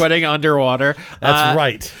 Sweating underwater. That's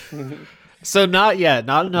right. So not yet.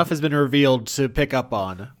 Not enough has been revealed to pick up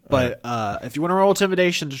on. But if you want to roll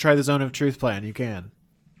intimidation to try the Zone of Truth plan, you can.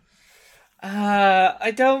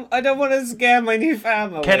 I don't want to scare my new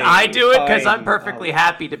family. Can I do it? Because I'm perfectly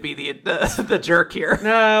happy to be the jerk here.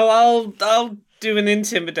 No, I'll do an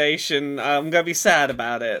intimidation. I'm gonna be sad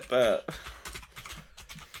about it, but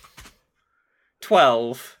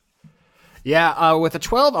 12. Yeah, with a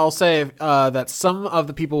 12, I'll say that some of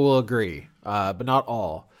the people will agree, but not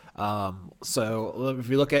all. So if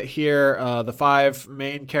you look at here, the 5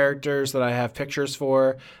 main characters that I have pictures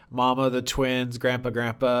for, Mama, the twins, Grandpa,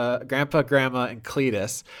 Grandma, and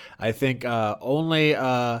Cletus, I think only,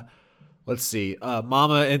 let's see,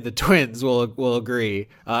 Mama and the twins will agree.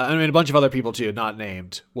 I mean, a bunch of other people too, not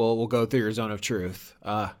named, will go through your Zone of Truth.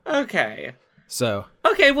 Okay. So.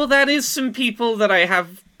 Okay, well that is some people that I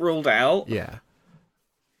have ruled out. Yeah.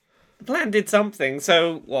 The plan did something.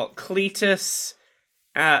 So, what, Cletus...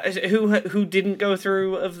 who didn't go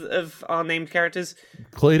through of our named characters?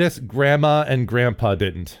 Cletus, Grandma, and Grandpa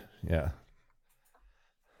didn't. Yeah.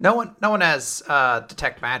 No one has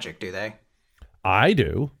detect magic, do they? I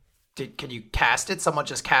do. Can you cast it? Someone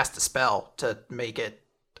just cast a spell to make it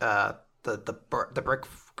the brick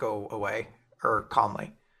go away or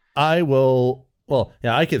calmly. I will. Well,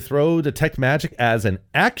 yeah, I could throw detect magic as an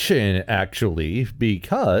action actually,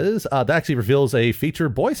 because that actually reveals a feature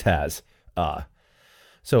Boyce has.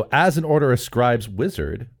 So as an Order of Scribes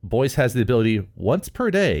wizard, Boyce has the ability once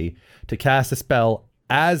per day to cast a spell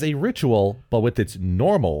as a ritual, but with its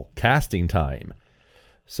normal casting time.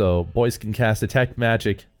 So Boyce can cast Detect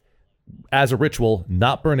Magic as a ritual,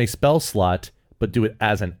 not burn a spell slot, but do it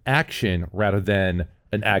as an action rather than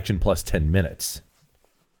an action plus 10 minutes.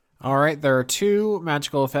 All right, there are 2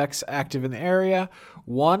 magical effects active in the area.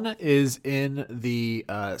 One is in the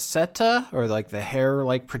seta, or like the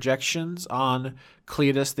hair-like projections on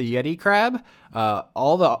Cletus the Yeti crab.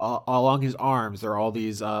 Along his arms, there are all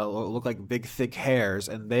these look like big, thick hairs,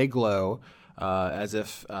 and they glow as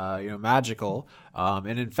if magical.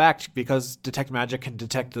 And in fact, because Detect Magic can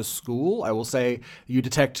detect the school, I will say you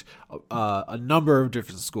detect a number of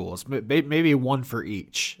different schools, maybe one for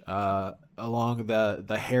each. Along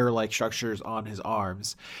the hair-like structures on his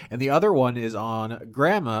arms. And the other one is on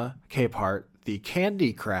Grandma Capehart, the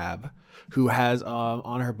candy crab, who has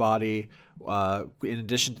on her body, in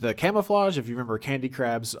addition to the camouflage, if you remember, candy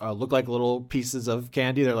crabs look like little pieces of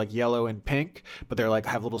candy. They're like yellow and pink, but they're like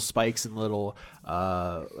have little spikes and little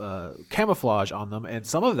camouflage on them. And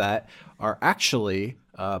some of that are actually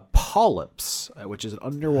polyps, which is an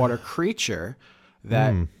underwater creature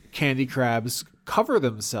that candy crabs cover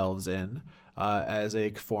themselves in as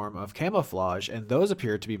a form of camouflage, and those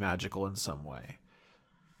appear to be magical in some way.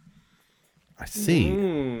 I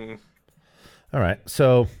see. All right.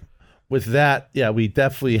 So with that, yeah, we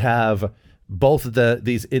definitely have both of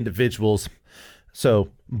these individuals. So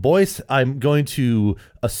Boyce, I'm going to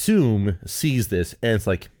assume, sees this, and it's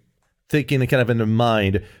like thinking kind of in their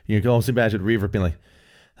mind, you can almost imagine Reaver being like,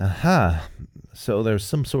 aha, so there's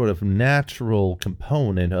some sort of natural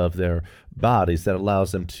component of their bodies that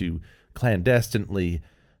allows them to clandestinely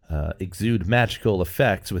exude magical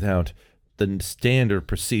effects without the standard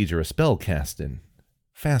procedure of spell casting.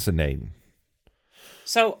 Fascinating.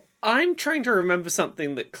 So I'm trying to remember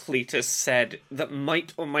something that Cletus said that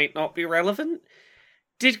might or might not be relevant.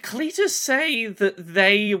 Did Cletus say that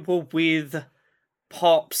they were with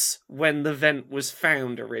Pops when the vent was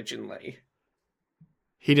found originally?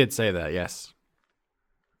 He did say that, yes.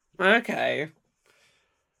 Okay.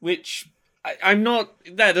 Which I'm not.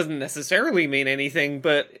 That doesn't necessarily mean anything.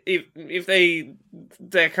 But if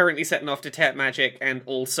they're currently setting off detect magic, and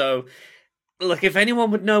also, look, if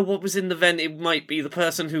anyone would know what was in the vent, it might be the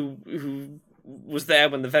person who was there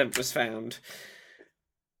when the vent was found.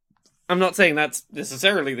 I'm not saying that's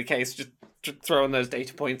necessarily the case. Just throwing those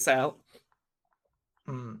data points out.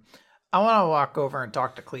 I want to walk over and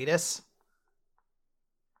talk to Cletus.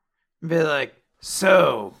 Be like,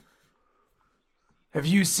 so, have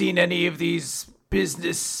you seen any of these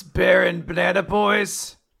business baron banana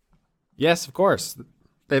boys? Yes, of course.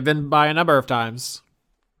 They've been by a number of times.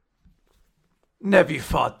 Have you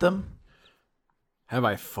fought them? Have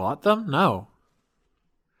I fought them? No.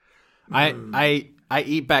 I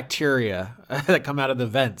eat bacteria that come out of the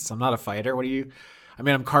vents. I'm not a fighter. What do you? I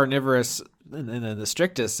mean, I'm carnivorous in the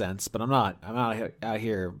strictest sense, but I'm not out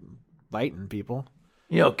here biting people.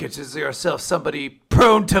 You don't consider yourself somebody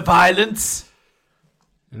prone to violence?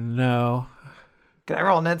 No. Can I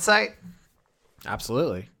roll an insight?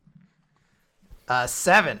 Absolutely.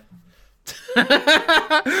 7. You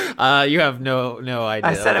have no idea.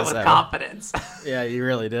 I said it with confidence. Yeah, you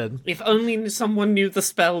really did. If only someone knew the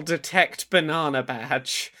spell Detect Banana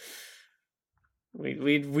Badge.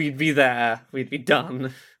 We'd be there. We'd be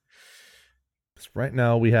done. Right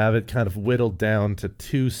now, we have it kind of whittled down to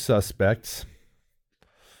 2 suspects.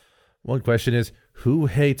 One question is, who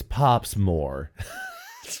hates Pops more?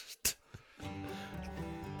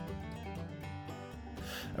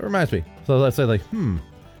 That reminds me. So let's say, like,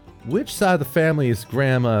 which side of the family is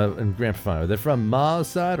Grandma and Grandpa? Are they from Ma's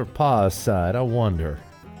side or Pa's side? I wonder.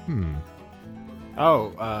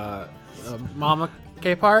 Mama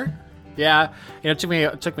K-Part? Yeah, it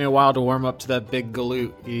took me a while to warm up to that big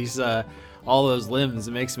galoot. He's all those limbs.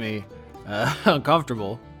 It makes me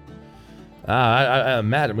uncomfortable. I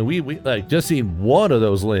imagine. I mean, we like just seeing one of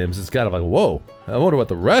those limbs. It's kind of like, whoa. I wonder what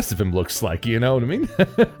the rest of him looks like. You know what I mean?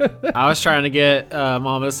 I was trying to get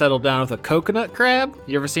Mama to settle down with a coconut crab.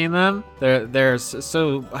 You ever seen them? They're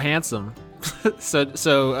so handsome, so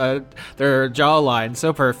their jawline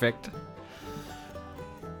so perfect.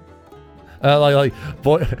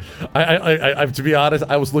 Boy, I to be honest,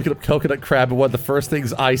 I was looking up coconut crab, and one of the first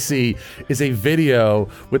things I see is a video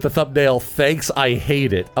with the thumbnail "Thanks, I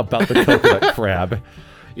hate it" about the coconut crab.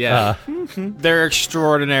 Yeah, they're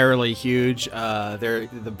extraordinarily huge. They're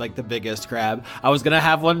like the biggest crab. I was gonna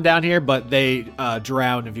have one down here, but they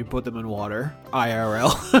drown if you put them in water.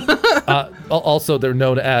 IRL. Also, they're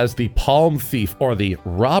known as the palm thief or the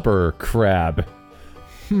robber crab.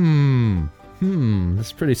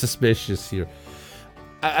 That's pretty suspicious here.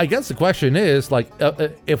 I guess the question is, like,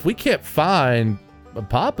 if we can't find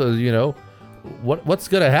Papa, you know, what's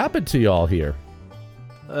gonna happen to y'all here?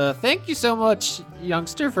 Thank you so much,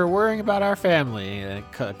 youngster, for worrying about our family. And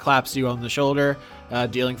it claps you on the shoulder,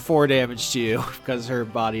 dealing 4 damage to you because her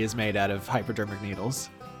body is made out of hypodermic needles.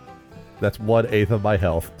 That's 1/8 of my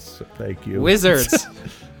health. So thank you. Wizards.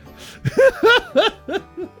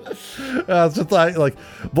 It's just like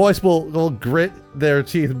boys will grit their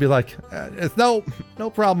teeth and be like, "It's no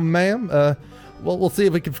problem, ma'am. We'll see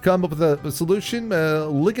if we can come up with a solution.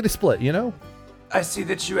 Lickety split, you know." I see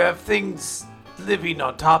that you have things living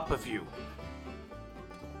on top of you.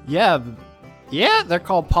 Yeah, they're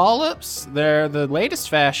called polyps. They're the latest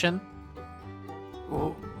fashion.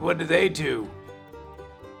 What do they do?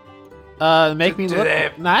 Make me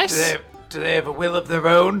look nice. Do they have a will of their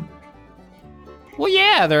own? Well,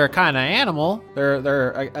 yeah, they're a kind of animal.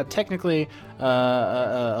 They're technically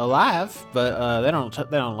alive, but they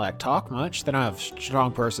don't like talk much. They don't have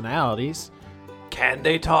strong personalities. Can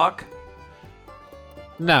they talk?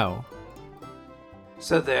 No.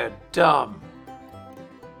 So they're dumb.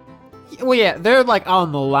 Well, yeah, they're like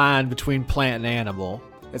on the line between plant and animal.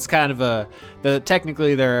 It's kind of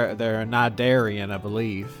technically they're a Nidarian, I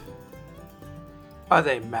believe. Are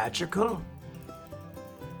they magical?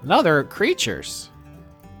 No, they're creatures.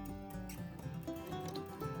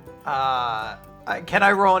 Can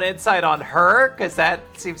I roll an insight on her? Because that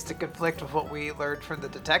seems to conflict with what we learned from the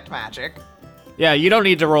detect magic. Yeah, you don't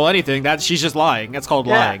need to roll anything. She's just lying. That's called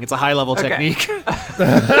lying. It's a high-level technique.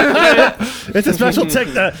 It's a special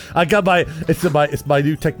technique. It's my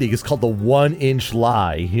new technique. It's called the 1-inch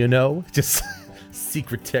lie. You know, just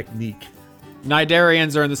secret technique.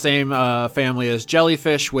 Nidarians are in the same family as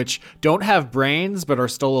jellyfish, which don't have brains but are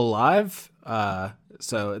still alive.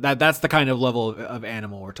 So that's the kind of level of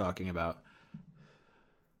animal we're talking about.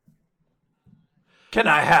 Can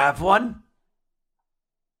I have one?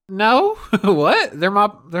 No. What? They're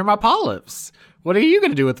my polyps. What are you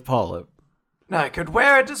gonna do with the polyp? I could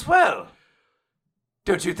wear it as well.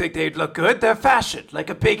 Don't you think they'd look good? They're fashioned like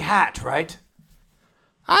a big hat, right?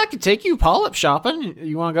 I could take you polyp shopping.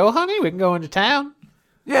 You want to go, honey? We can go into town.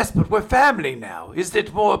 Yes, but we're family now. Is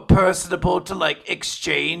it more personable to, like,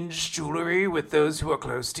 exchange jewelry with those who are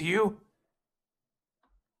close to you?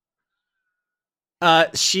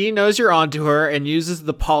 She knows you're onto her and uses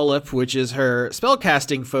the polyp, which is her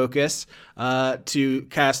spellcasting focus, to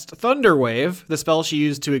cast Thunder Wave, the spell she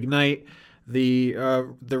used to ignite the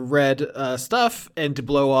red stuff and to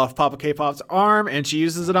blow off Papa K-Pop's arm, and she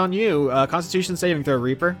uses it on you. Constitution saving throw,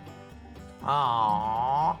 Reaper.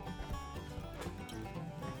 Aww.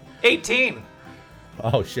 18.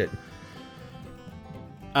 Oh, shit.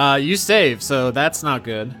 You save, so that's not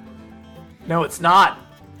good. No, it's not.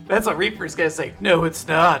 That's what Reaper's gonna say. No, it's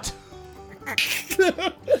not.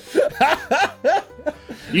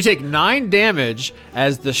 You take 9 damage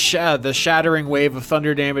as the shattering wave of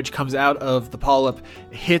thunder damage comes out of the polyp,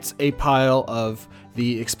 hits a pile of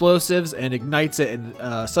the explosives and ignites it,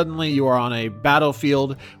 and suddenly you are on a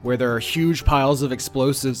battlefield where there are huge piles of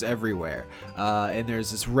explosives everywhere. And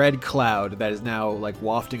there's this red cloud that is now like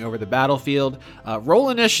wafting over the battlefield. Roll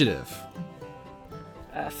initiative.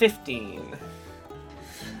 15.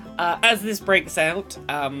 As this breaks out,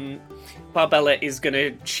 Barbella is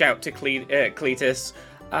gonna shout to Cletus,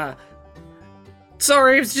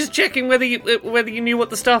 sorry, I was just checking whether you knew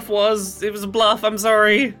what the stuff was. It was a bluff, I'm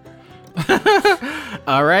sorry.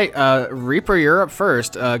 All right, Reaper, you're up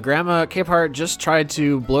first. Grandma Capehart just tried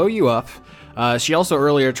to blow you up. She also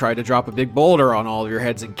earlier tried to drop a big boulder on all of your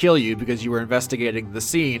heads and kill you because you were investigating the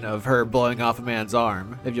scene of her blowing off a man's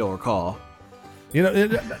arm, if you'll recall. You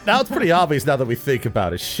know, now it's pretty obvious now that we think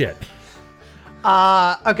about it. Shit.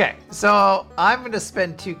 Okay, so I'm going to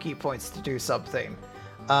spend 2 key points to do something.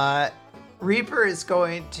 Reaper is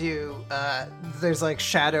going to, there's like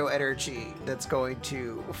shadow energy that's going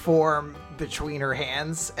to form between her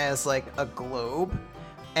hands as like a globe.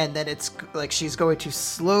 And then it's like she's going to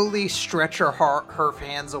slowly stretch her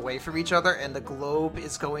hands away from each other, and the globe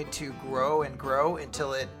is going to grow and grow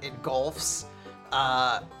until it engulfs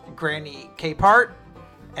Granny Capehart,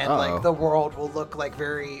 and like the world will look like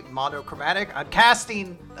very monochromatic. I'm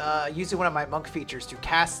casting using one of my monk features to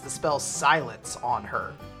cast the spell Silence on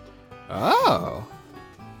her. Oh.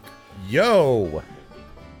 Yo.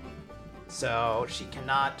 So she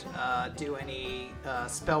cannot do any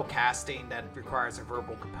spell casting that requires a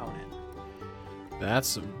verbal component.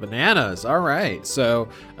 That's bananas. All right. So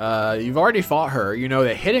you've already fought her. You know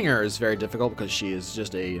that hitting her is very difficult because she is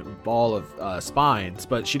just a ball of spines,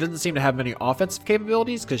 but she doesn't seem to have many offensive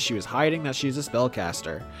capabilities because she was hiding that she's a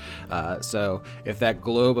spellcaster. So if that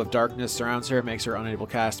globe of darkness surrounds her and makes her unable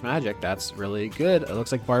to cast magic, that's really good. It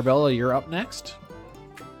looks like Barbella, you're up next.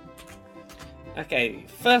 Okay,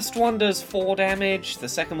 first one does 4 damage, the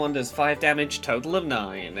second one does 5 damage, total of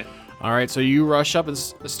 9. All right, so you rush up and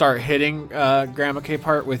start hitting Grandma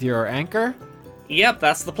Capehart with your anchor? Yep,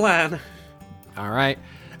 that's the plan. All right.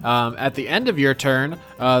 At the end of your turn,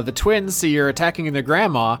 the twins see you're attacking their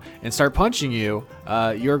grandma and start punching you.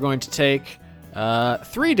 You're going to take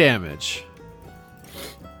 3 damage.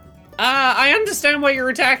 I understand why you're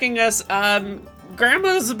attacking us.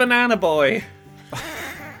 Grandma's a banana boy.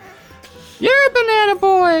 You're a banana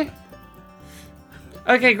boy!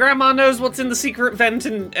 Okay, Grandma knows what's in the secret vent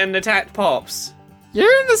and attacked Pops.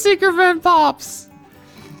 You're in the secret vent, Pops!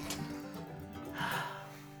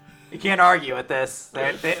 You can't argue with this.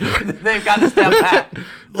 They've got to step back.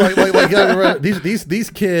 These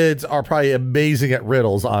kids are probably amazing at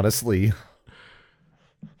riddles, honestly.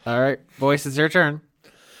 All right, Boyce, it's your turn.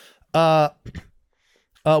 One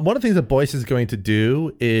of the things that Boyce is going to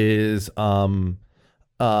do is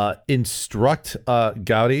instruct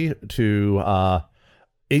Gowdy to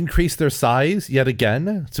increase their size yet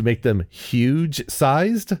again to make them huge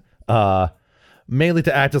sized, mainly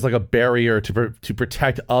to act as like a barrier to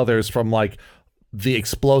protect others from like the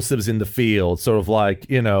explosives in the field. Sort of like,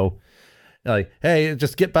 you know, like, hey,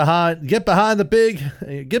 just get behind the big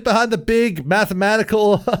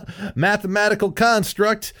mathematical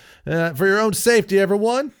construct for your own safety,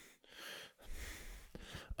 everyone.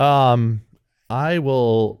 I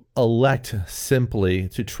will elect simply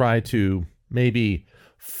to try to maybe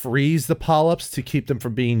freeze the polyps to keep them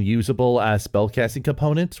from being usable as spellcasting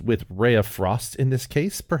components with Ray of Frost in this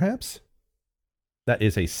case, perhaps. That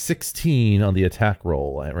is a 16 on the attack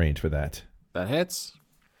roll at range for that. That hits.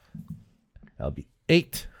 That'll be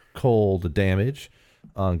 8 cold damage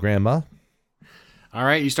on Grandma. All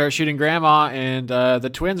right, you start shooting Grandma, and the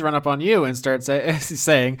twins run up on you and start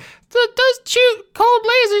saying, "Don't shoot cold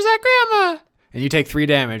lasers at Grandma!" And you take 3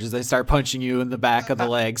 damage as they start punching you in the back of the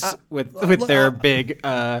legs with their big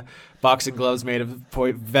boxing gloves made of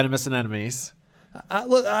venomous anemones.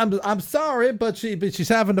 Look, I'm sorry, but she's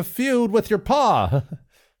having a feud with your pa.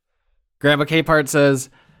 Grandpa Capehart says,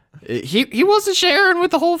 he wasn't sharing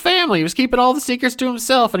with the whole family. He was keeping all the secrets to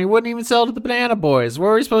himself, and he wouldn't even sell to the Banana Boys. What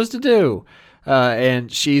are we supposed to do?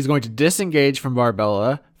 And she's going to disengage from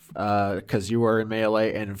Barbella, because you were in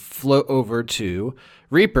melee, and float over to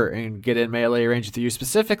Reaper and get in melee range with you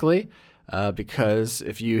specifically. Because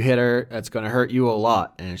if you hit her, that's going to hurt you a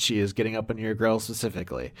lot, and she is getting up in your grill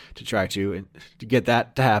specifically to try to get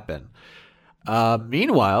that to happen.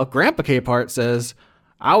 Meanwhile, Grandpa Capehart says,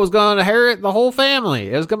 I was going to inherit the whole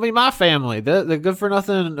family. It was going to be my family. The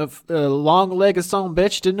good-for-nothing, long-legged son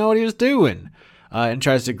bitch didn't know what he was doing. And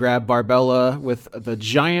tries to grab Barbella with the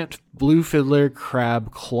giant blue fiddler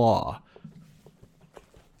crab claw.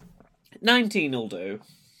 19 will do.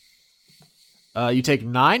 You take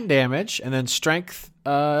 9 damage, and then strength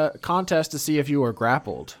contest to see if you are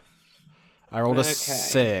grappled. I rolled a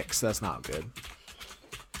 6. That's not good.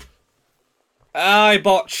 I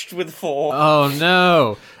botched with 4. Oh,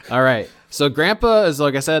 no. All right. So Grandpa is,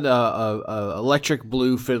 like I said, a electric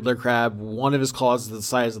blue fiddler crab. One of his claws is the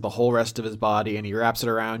size of the whole rest of his body, and he wraps it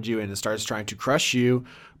around you, and it starts trying to crush you.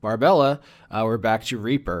 Barbella, we're back to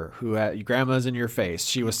Reaper, who Grandma's in your face.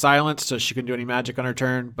 She was silenced, so she couldn't do any magic on her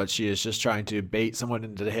turn, but she is just trying to bait someone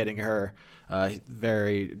into hitting her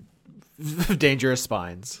very dangerous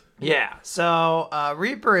spines. Yeah, so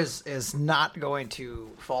Reaper is not going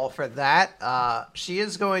to fall for that. She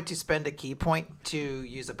is going to spend a key point to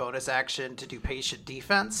use a bonus action to do patient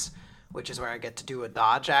defense, which is where I get to do a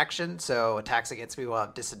dodge action, so attacks against me will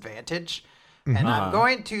have disadvantage. And I'm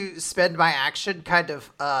going to spend my action kind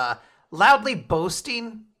of loudly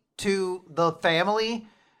boasting to the family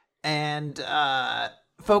and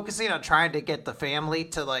focusing on trying to get the family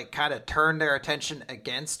to like kind of turn their attention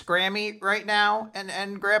against Grammy right now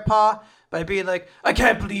and Grandpa by being like, I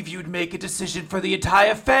can't believe you'd make a decision for the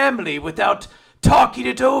entire family without talking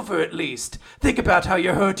it over at least. Think about how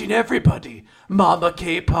you're hurting everybody. Mama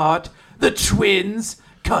Capehart, the twins,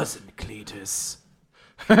 Cousin Cletus.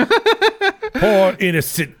 Poor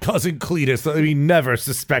innocent cousin Cletus that we never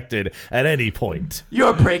suspected at any point.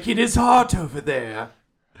 You're breaking his heart over there.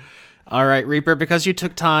 All right, Reaper, because you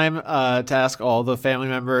took time to ask all the family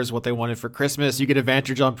members what they wanted for Christmas, you get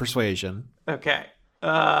advantage on persuasion. Okay.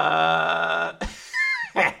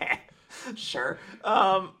 Sure.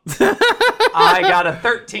 I got a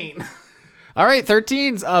 13. All right,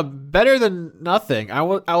 13's better than nothing.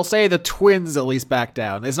 I'll say the twins at least back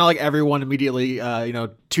down. It's not like everyone immediately,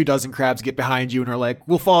 24 crabs get behind you and are like,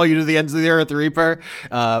 we'll follow you to the ends of the earth, Reaper.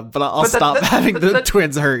 But I'll stop having the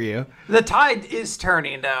twins hurt you. The tide is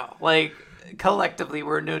turning now. Like, collectively,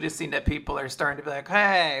 we're noticing that people are starting to be like,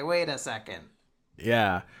 hey, wait a second.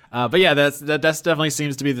 Yeah. But yeah, that definitely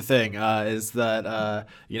seems to be the thing, is that,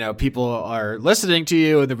 people are listening to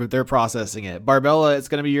you and they're processing it. Barbella, it's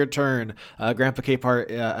going to be your turn. Grandpa Capehart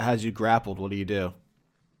has you grappled. What do you do?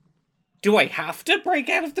 Do I have to break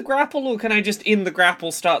out of the grapple, or can I just, in the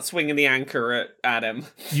grapple, start swinging the anchor at him?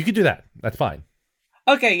 You can do that. That's fine.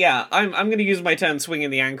 Okay, yeah, I'm going to use my turn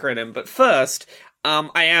swinging the anchor at him, but first,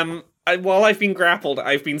 while I've been grappled,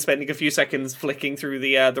 I've been spending a few seconds flicking through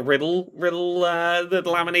the the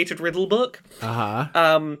laminated riddle book.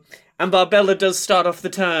 And Barbella does start off the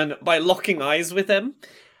turn by locking eyes with him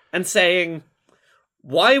and saying,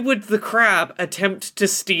 why would the crab attempt to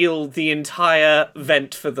steal the entire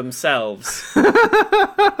vent for themselves?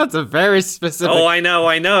 That's a very specific. Oh, I know.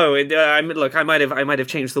 Look, I might have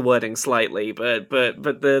changed the wording slightly, but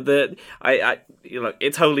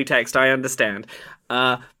it's holy text. I understand.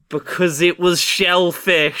 Because it was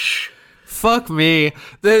shellfish. Fuck me.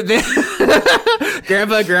 Grandpa,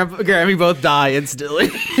 Grammy both die instantly.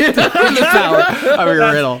 The power of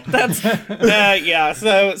your riddle. That's yeah.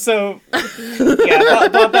 So yeah.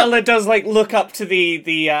 Barbella does like look up to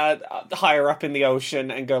the higher up in the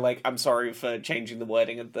ocean and go like, I'm sorry for changing the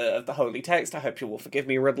wording of the holy text. I hope you will forgive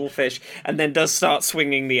me, riddlefish. And then does start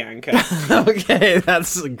swinging the anchor. Okay,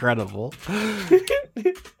 that's incredible.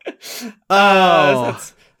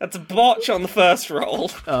 That's a botch on the first roll.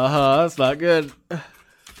 That's not good.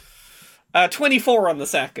 24 on the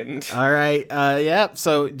second. All right. Yeah.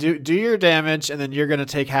 So do your damage, and then you're gonna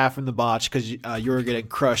take half from the botch because you were getting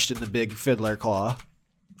crushed in the big fiddler claw.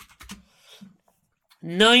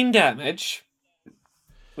 9 damage,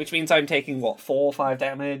 which means I'm taking 4 or 5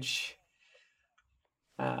 damage.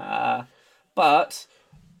 But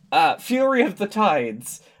Fury of the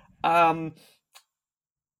Tides.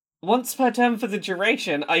 Once per turn for the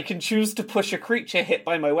duration, I can choose to push a creature hit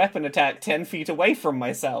by my weapon attack 10 feet away from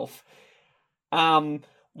myself.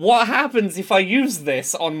 What happens if I use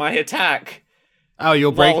this on my attack? Oh,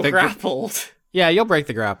 you'll break the grappled. Yeah, you'll break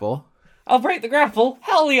the grapple. I'll break the grapple.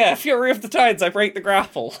 Hell yeah, Fury of the Tides, I break the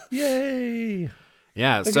grapple. Yay!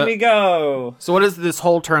 Yeah, Look at me go. So what does this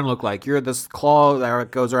whole turn look like? You're this claw that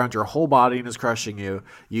goes around your whole body and is crushing you.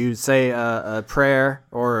 You say a prayer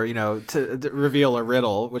or, to reveal a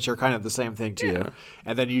riddle, which are kind of the same thing to you.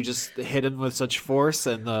 And then you just hit him with such force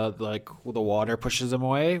and the water pushes him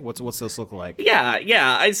away. What's this look like?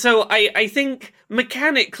 Yeah. So I think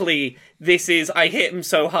mechanically this is, I hit him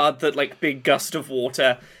so hard that big gust of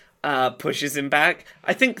water pushes him back.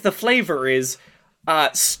 I think the flavor is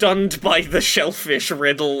stunned by the shellfish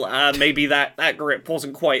riddle. Maybe that grip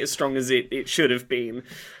wasn't quite as strong as it should have been,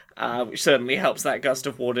 which certainly helps that gust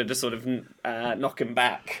of water to sort of knock him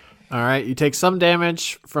back. All right, you take some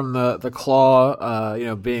damage from the claw,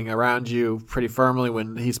 being around you pretty firmly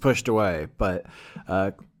when he's pushed away, but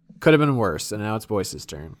could have been worse, and now it's Boyce's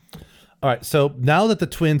turn. All right, so now that the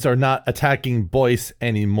twins are not attacking Boyce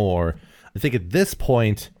anymore, I think at this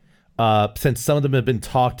point, since some of them have been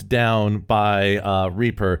talked down by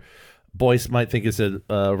Reaper, Boyce might think it's a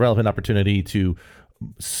relevant opportunity to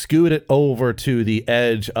scoot it over to the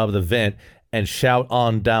edge of the vent and shout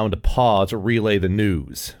on down to Paw to relay the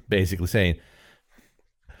news, basically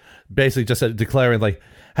just declaring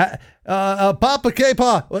Papa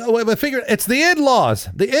K-Paw, we figured it's the in-laws.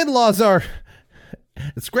 The in-laws are,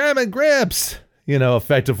 it's Graham and Gramps,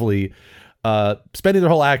 effectively spending their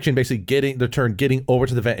whole action basically getting over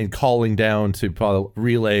to the vent and calling down to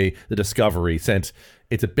relay the discovery, since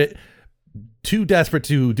it's a bit too desperate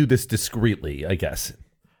to do this discreetly, I guess.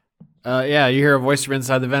 Yeah, you hear a voice from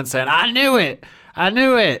inside the vent saying, I knew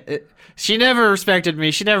it. She never respected me.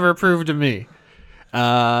 She never approved of me.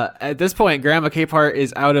 At this point, Grandma Capehart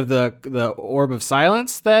is out of the orb of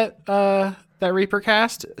silence that Reaper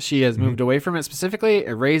cast. She has moved away from it specifically.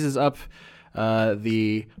 It raises up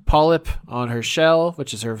the polyp on her shell,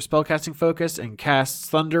 which is her spellcasting focus, and casts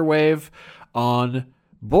Thunder Wave on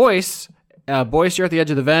Boyce. Boyce, you're at the edge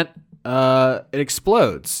of the vent. It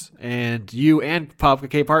explodes, and you and Papa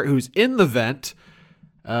Capehart, who's in the vent,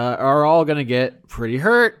 are all gonna get pretty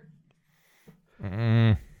hurt.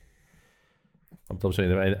 I'm double checking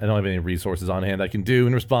that I don't have any resources on hand I can do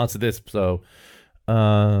in response to this, so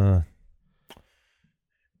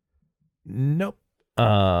nope.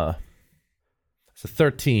 It's a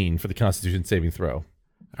 13 for the Constitution saving throw.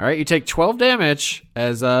 All right, you take 12 damage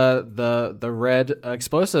as the red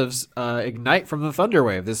explosives ignite from the Thunder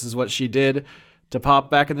Wave. This is what she did to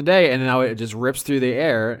Pop back in the day, and now it just rips through the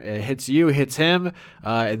air. It hits you, hits him,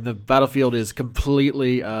 and the battlefield is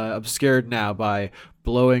completely obscured now by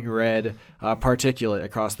blowing red particulate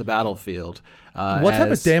across the battlefield. What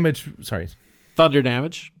type of damage? Sorry. Thunder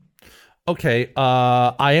damage. Okay,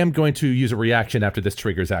 I am going to use a reaction after this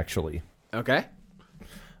triggers, actually. Okay.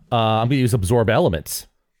 I'm going to use Absorb Elements.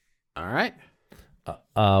 All right.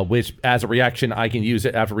 Which, as a reaction, I can use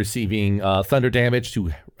it after receiving thunder damage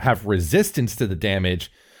to have resistance to the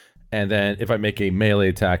damage. And then if I make a melee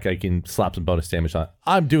attack, I can slap some bonus damage on it.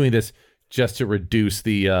 I'm doing this just to reduce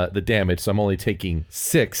the damage, so I'm only taking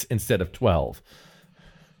 6 instead of 12.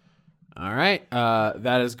 All right.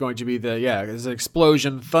 That is going to be it's an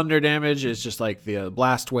explosion. Thunder damage is just like the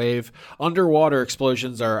blast wave. Underwater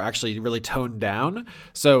explosions are actually really toned down.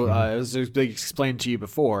 So as I explained to you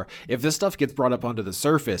before, if this stuff gets brought up onto the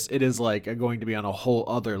surface, it is going to be on a whole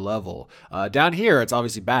other level. Down here, it's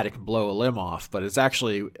obviously bad. It can blow a limb off, but it's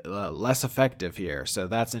actually less effective here. So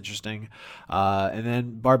that's interesting. And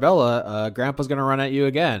then Barbella, Grandpa's going to run at you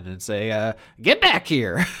again and say, get back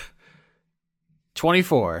here.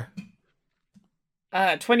 24.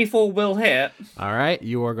 24 will hit. All right,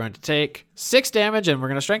 you are going to take 6 damage, and we're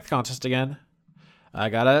going to strength contest again. I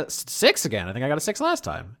got a 6 again. I think I got a 6 last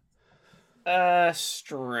time.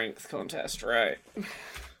 Strength contest, right.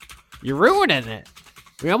 You're ruining it.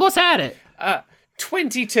 We almost had it.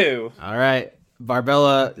 22. All right,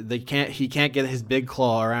 Barbella, he can't get his big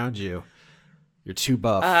claw around you. You're too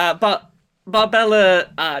buff. But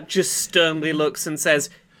Barbella just sternly looks and says,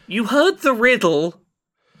 "You heard the riddle.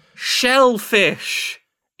 Shellfish.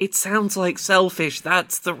 It sounds like selfish.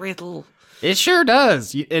 That's the riddle." It sure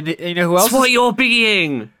does. And you know who else? That's what you're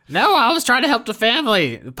being. No, I was trying to help the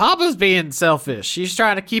family. Papa's being selfish. She's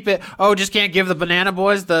trying to keep it. Oh, just can't give the banana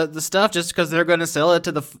boys the stuff just because they're going to sell it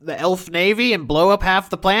to the elf navy and blow up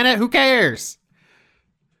half the planet. Who cares?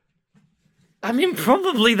 I mean,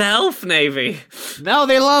 probably the elf navy. No,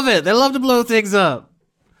 they love it. They love to blow things up.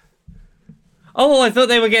 Oh, I thought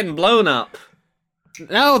they were getting blown up.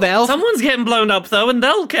 No, the elf. Someone's getting blown up though, and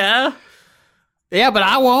they'll care. Yeah, but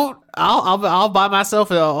I won't. I'll buy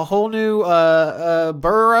myself a whole new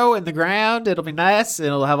burrow in the ground. It'll be nice.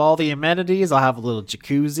 It'll have all the amenities. I'll have a little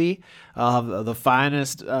jacuzzi. I'll have the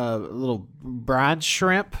finest little brine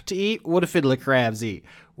shrimp to eat. What do fiddler crabs eat?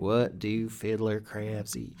 What do fiddler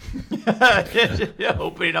crabs eat?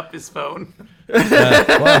 Opening up his phone.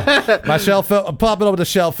 Well, my shell phone. I'm popping over the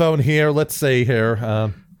shell phone here. Let's see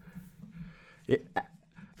here.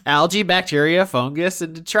 Algae, bacteria, fungus,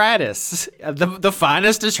 and detritus. The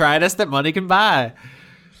finest detritus that money can buy.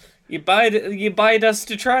 You buyed us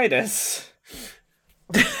detritus.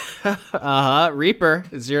 Reaper,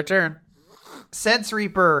 it's your turn. Since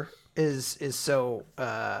Reaper is so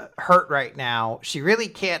hurt right now, she really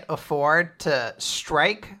can't afford to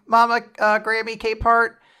strike Mama Grammy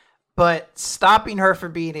Capehart, but stopping her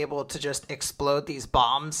from being able to just explode these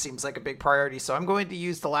bombs seems like a big priority. So I'm going to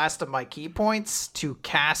use the last of my key points to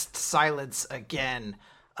cast Silence again,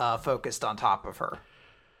 focused on top of her.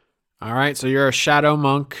 All right, so you're a shadow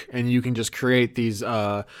monk, and you can just create these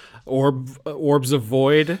orbs of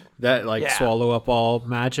void that swallow up all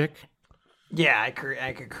magic. Yeah, I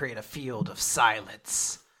could create a field of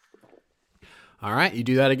silence. All right, you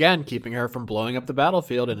do that again, keeping her from blowing up the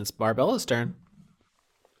battlefield, and it's Barbella's turn.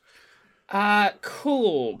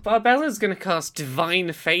 Cool. Barbella's gonna cast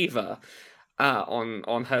Divine Favor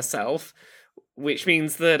on herself, which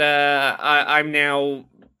means that I'm now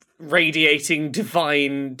radiating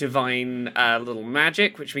divine little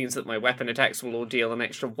magic, which means that my weapon attacks will all deal an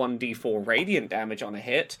extra 1d4 radiant damage on a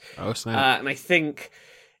hit. Oh snap! And I think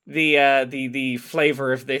the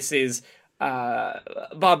flavor of this is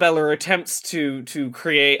Barbella attempts to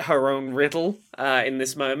create her own riddle in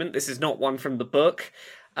this moment. This is not one from the book.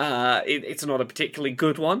 It's not a particularly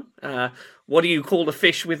good one. What do you call a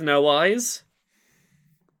fish with no eyes?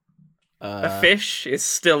 A fish is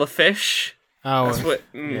still a fish. Oh, that's what.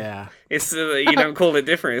 Yeah. It's you don't call it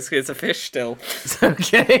different. It's a fish still.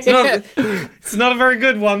 Okay. It's not a very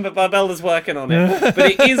good one, but Barbella's working on it.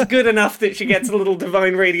 But it is good enough that she gets a little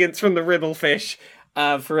divine radiance from the riddle fish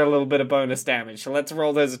for a little bit of bonus damage. So let's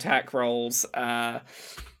roll those attack rolls.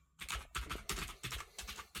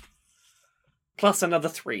 Plus another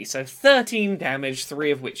 3, so 13 damage, 3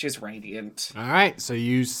 of which is radiant. All right, so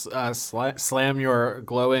you slam your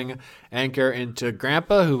glowing anchor into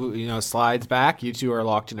Grandpa, who slides back. You two are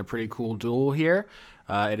locked in a pretty cool duel here.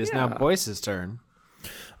 It is now Boyce's turn.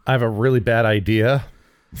 I have a really bad idea.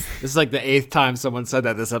 This is like the 8th time someone said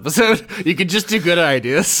that this episode. You can just do good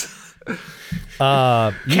ideas. You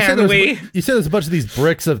said there's a bunch of these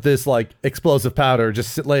bricks of this explosive powder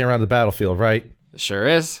just laying around the battlefield, right? Sure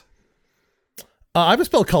is. I have a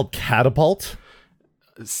spell called Catapult.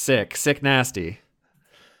 Sick, nasty.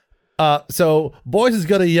 So Boyce is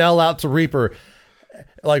gonna yell out to Reaper,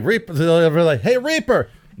 hey Reaper,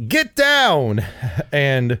 get down,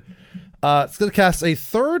 and it's gonna cast a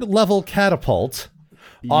 3rd level catapult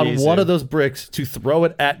on one of those bricks to throw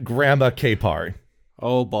it at Grandma Capehart.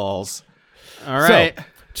 Oh balls! All right. So,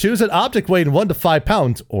 choose an object weighing 1 to 5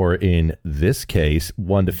 pounds, or in this case,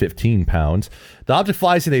 1 to 15 pounds. The object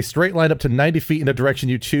flies in a straight line up to 90 feet in the direction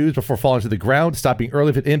you choose before falling to the ground, stopping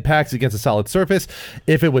early if it impacts against a solid surface.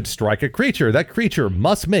 If it would strike a creature, that creature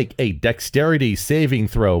must make a dexterity saving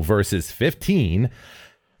throw versus 15.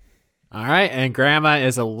 All right, and Grandma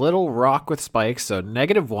is a little rock with spikes, so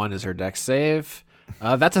 -1 is her dex save.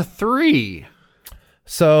 That's a 3.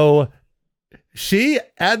 So she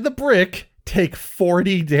and the brick take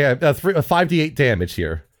 5d8 damage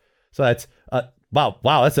here. So that's wow,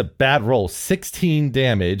 that's a bad roll. 16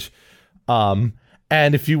 damage. And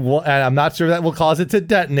if you want, and I'm not sure that will cause it to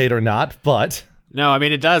detonate or not, but no, I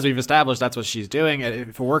mean it does. We've established that's what she's doing. If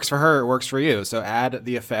it works for her, it works for you. So add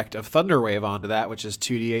the effect of Thunderwave onto that, which is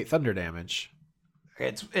 2d8 thunder damage.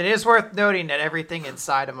 It is worth noting that everything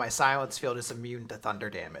inside of my silence field is immune to thunder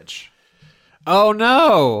damage. Oh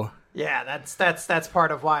no. Yeah, that's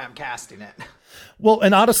part of why I'm casting it. Well,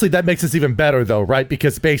 and honestly, that makes this even better, though, right?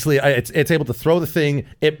 Because basically, it's able to throw the thing.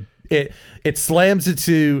 It slams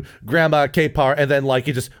into Grandma Capehart, and then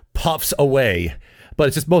it just puffs away. But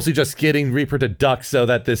it's just mostly just getting Reaper to duck, so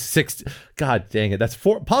that this God dang it, that's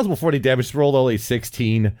possible 40 damage. Rolled only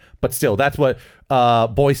 16, but still, that's what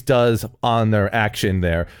Boyce does on their action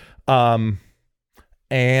there.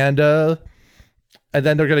 And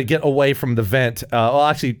then they're going to get away from the vent.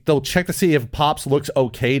 Actually, they'll check to see if Pops looks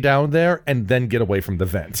okay down there and then get away from the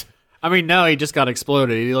vent. I mean, no, he just got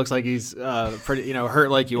exploded. He looks like he's pretty, hurt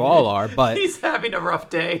like you all are, but he's having a rough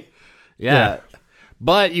day. Yeah.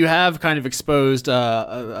 But you have kind of exposed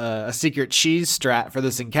a secret cheese strat for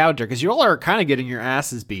this encounter, because you all are kind of getting your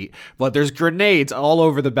asses beat, but there's grenades all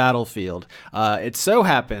over the battlefield. It so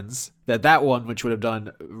happens that one, which would have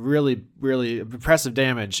done really, really impressive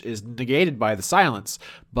damage, is negated by the silence.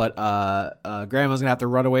 But Grandma's gonna have to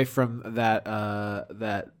run away from that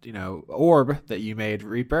orb that you made,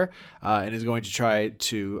 Reaper, and is going to try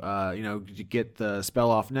to get the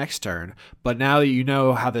spell off next turn. But now that you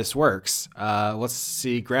know how this works, let's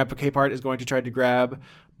see. Grandpa Capehart is going to try to grab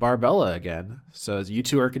Barbella again. So as you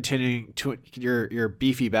two are continuing to your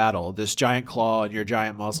beefy battle, this giant claw and your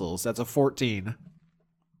giant muscles, that's a 14.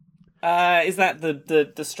 Is that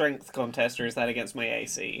the strength contest, or is that against my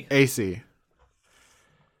AC? AC.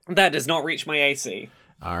 That does not reach my AC.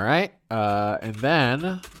 All right. And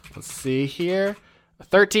then let's see here.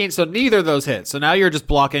 13. So neither of those hit. So now you're just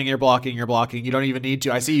blocking. You're blocking. You don't even need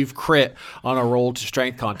to. I see you've crit on a roll to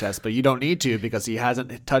strength contest, but you don't need to because he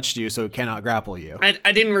hasn't touched you, so he cannot grapple you.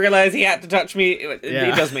 I didn't realize he had to touch me.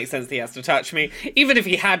 It does make sense that he has to touch me. Even if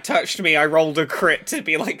he had touched me, I rolled a crit to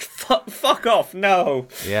be like, fuck off, no.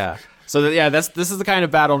 Yeah. So this is the kind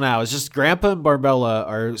of battle now. It's just Grandpa and Barbella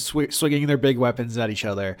are swinging their big weapons at each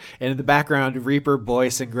other, and in the background, Reaper,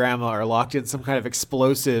 Boyce, and Grandma are locked in some kind of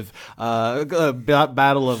explosive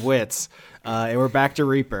battle of wits. And we're back to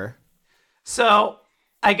Reaper. So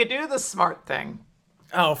I could do the smart thing,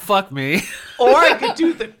 Oh, fuck me. or I could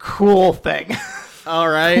do the cool thing. All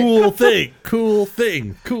right. Cool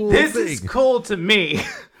thing. This is cool to me.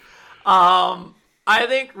 I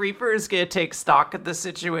think Reaper is going to take stock of the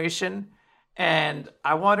situation, and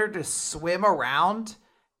I want her to swim around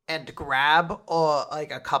and grab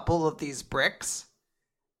like a couple of these bricks,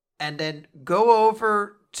 and then go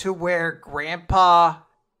over to where Grandpa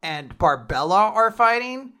and Barbella are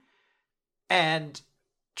fighting, and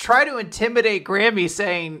try to intimidate Grammy,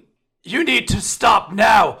 saying, "You need to stop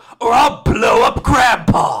now, or I'll blow up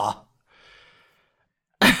Grandpa."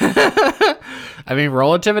 I mean,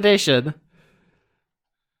 roll intimidation.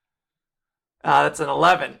 That's an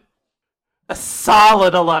 11. A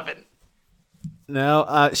solid 11.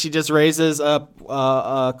 No, she just raises a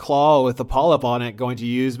claw with a polyp on it, going to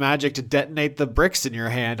use magic to detonate the bricks in your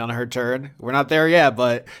hand on her turn. We're not there yet,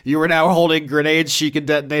 but you are now holding grenades she can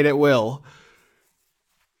detonate at will.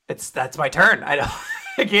 That's my turn. I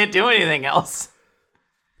can't do anything else.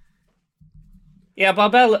 Yeah,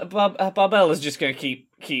 Barbella's just gonna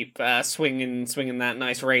keep swinging that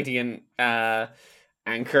nice radiant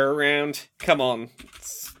anchor around. Come on,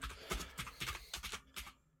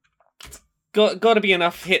 got to be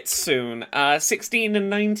enough hits soon. 16 and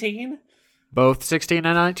 19. Both 16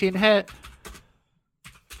 and 19 hit.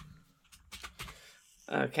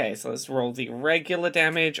 Okay, so let's roll the regular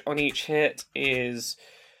damage on each hit is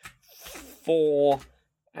 4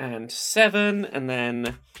 and 7, and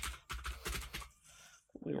then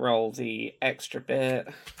we roll the extra bit.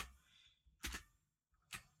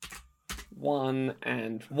 1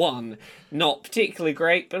 and 1. Not particularly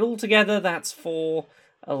great, but altogether that's 4,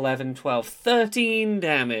 11, 12, 13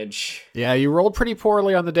 damage. Yeah, you rolled pretty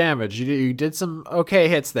poorly on the damage. You did some okay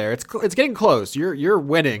hits there. It's getting close. You're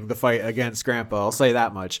winning the fight against Grandpa. I'll say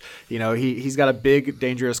that much. You know, he's got a big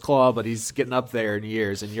dangerous claw, but he's getting up there in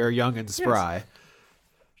years, and you're young and spry.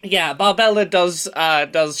 Yes. Yeah, Barbella does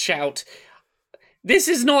shout, "This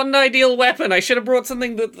is not an ideal weapon. I should have brought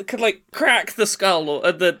something that could, like, crack the skull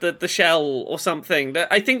or the shell or something.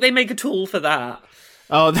 I think they make a tool for that."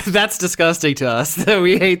 Oh, that's disgusting to us.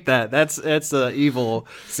 We hate that. That's an evil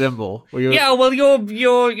symbol. Yeah, well,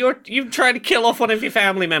 you tried to kill off one of your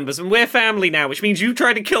family members, and we're family now, which means you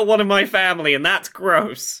tried to kill one of my family, and that's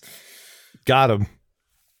gross. Got him.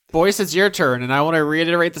 Boyce, it's your turn, and I want to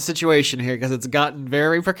reiterate the situation here because it's gotten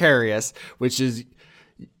very precarious, which is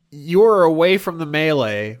you're away from the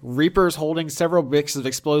melee. Reaper's holding several bricks of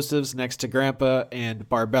explosives next to Grandpa and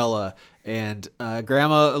Barbella, and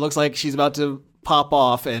Grandma, it looks like she's about to pop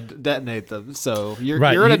off and detonate them. So you're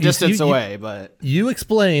at a distance away, but you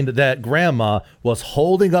explained that Grandma was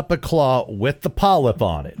holding up a claw with the polyp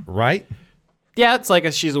on it, right? Yeah, it's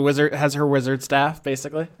like she's a wizard, has her wizard staff,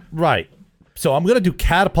 basically. Right. So I'm gonna do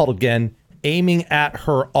catapult again, aiming at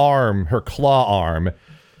her arm, her claw arm,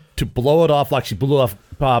 to blow it off like she blew off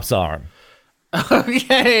Pop's arm.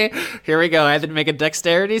 Okay, here we go. I had to make a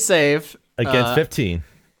dexterity save Against 15.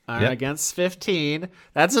 Yep. Against 15.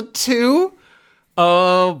 That's a 2.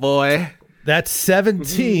 Oh, boy. That's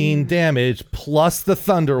 17 damage plus the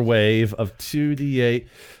thunder wave of 2d8.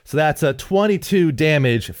 So that's a 22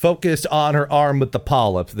 damage focused on her arm with the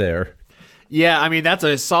polyp there. Yeah, I mean, that's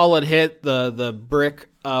a solid hit. The brick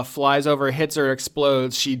flies over, hits her,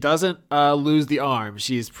 explodes. She doesn't lose the arm.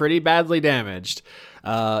 She's pretty badly damaged.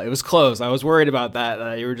 It was close. I was worried about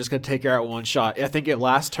that. You were just going to take her out one shot. I think at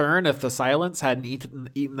last turn, if the silence hadn't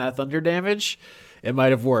eaten that thunder damage, it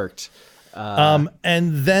might have worked.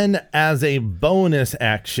 And then as a bonus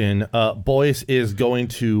action, Boyce is going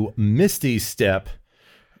to Misty Step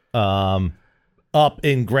up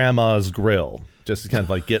in Grandma's grill, just to kind of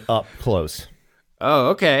like get up close. Oh,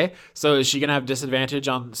 okay. So is she gonna have disadvantage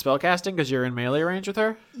on spellcasting because you're in melee range with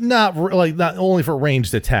her? Not only for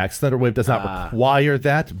ranged attacks. Thunderwave does not require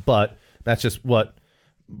that, but that's just what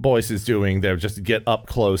Boyce is doing there, just to get up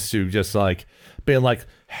close to just like being like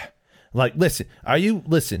listen,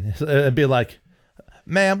 be like,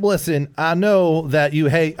 ma'am, listen, I know that you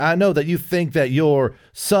think that your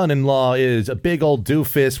son-in-law is a big old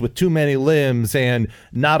doofus with too many limbs and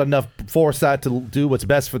not enough foresight to do what's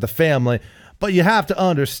best for the family. But you have to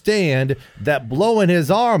understand that blowing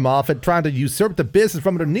his arm off and trying to usurp the business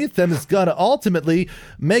from underneath them is going to ultimately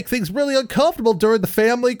make things really uncomfortable during the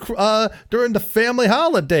family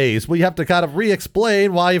holidays. We have to kind of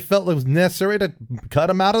re-explain why you felt it was necessary to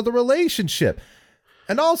cut him out of the relationship.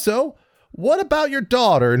 And also, what about your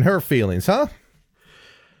daughter and her feelings, huh?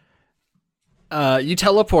 You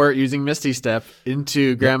teleport using Misty Step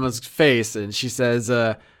into Grandma's face, and she says,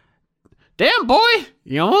 damn, boy,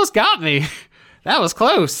 you almost got me. That was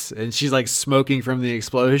close. And she's like smoking from the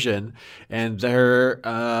explosion, and her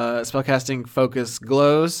spellcasting focus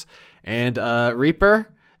glows. And Reaper,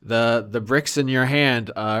 the bricks in your hand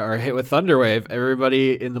are hit with Thunderwave.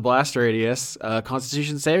 Everybody in the blast radius,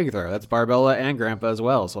 Constitution saving throw. That's Barbella and Grandpa as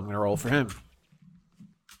well. So I'm going to roll for him.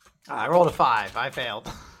 I rolled a 5. I failed.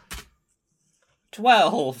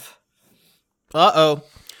 12. Uh-oh.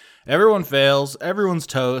 Everyone fails. Everyone's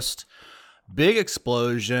toast. Big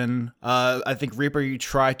explosion. I think, Reaper, you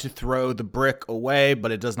try to throw the brick away,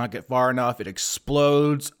 but it does not get far enough. It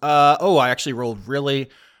explodes. I actually rolled really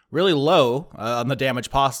low on the damage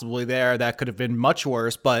possibly there. That could have been much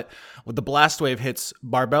worse, but with the blast wave hits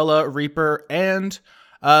Barbella, Reaper, and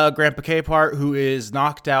Grandpa Capehart, who is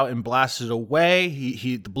knocked out and blasted away.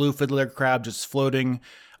 The blue fiddler crab just floating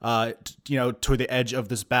to the edge of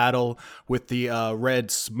this battle with the red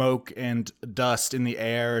smoke and dust in the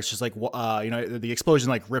air. It's just like, the explosion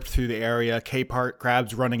like ripped through the area. Capehart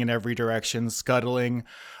crabs running in every direction, scuttling.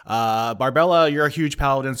 Barbella, you're a huge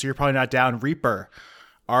paladin, so you're probably not down. Reaper,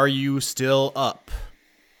 are you still up?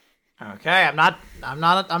 Okay, I'm not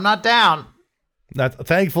down.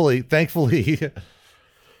 Thankfully.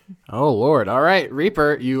 Oh, Lord. All right,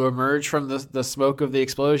 Reaper, you emerge from the smoke of the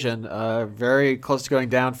explosion, very close to going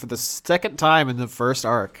down for the second time in the first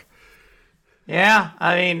arc. Yeah,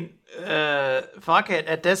 I mean, fuck it.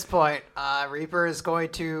 At this point, Reaper is going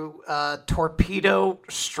to torpedo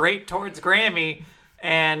straight towards Grammy,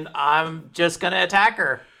 and I'm just going to attack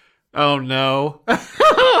her. Oh, no.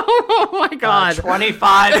 Oh, my God.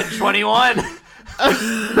 25 and 21.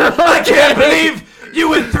 I can't believe you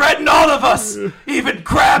would threaten all of us, even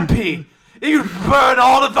Grampy. You'd burn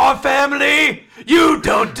all of our family. You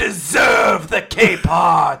don't deserve the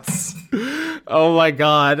Capeharts. Oh my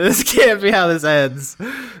God, this can't be how this ends.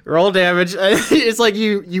 Roll damage. It's like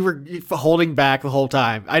you were holding back the whole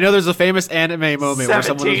time. I know there's a famous anime moment 17. where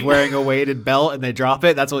someone is wearing a weighted belt and they drop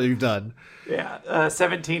it. That's what you've done. Yeah,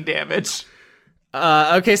 17 damage.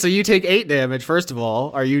 Okay, so you take 8 damage, first of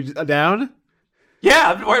all. Are you down?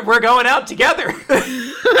 Yeah, we're going out together.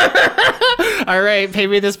 All right,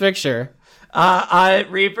 paint me this picture.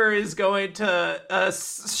 Reaper is going to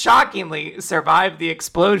shockingly survive the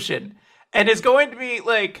explosion and is going to be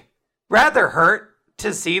like rather hurt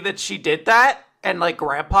to see that she did that, and like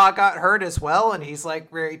Grandpa got hurt as well, and he's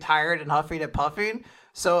like very tired and huffing and puffing.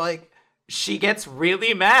 So like she gets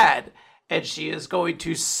really mad, and she is going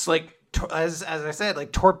to like as I said,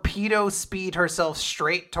 like torpedo speed herself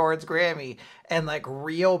straight towards Grammy and like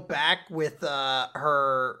reel back with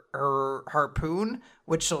her harpoon,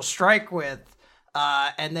 which she'll strike with,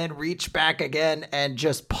 and then reach back again and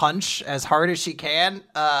just punch as hard as she can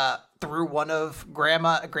through one of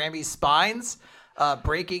Grammy's spines,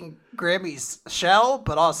 breaking Grammy's shell,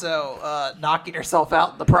 but also knocking herself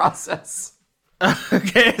out in the process.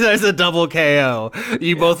 Okay, there's a double KO.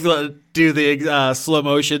 You both do the slow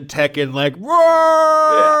motion Tekken like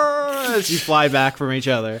roar as you fly back from each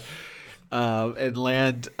other and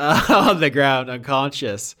land on the ground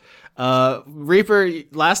unconscious. Reaper,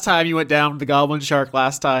 last time you went down, the goblin shark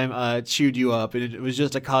last time chewed you up, and it was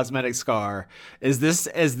just a cosmetic scar. Is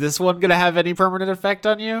this one gonna have any permanent effect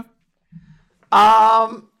on you?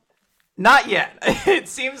 Not yet. It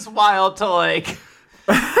seems wild to like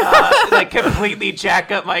completely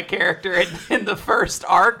jack up my character in the first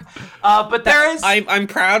arc. But there is I'm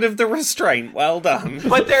proud of the restraint. Well done.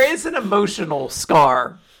 But there is an emotional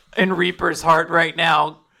scar in Reaper's heart right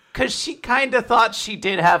now, because she kind of thought she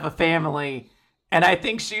did have a family, and I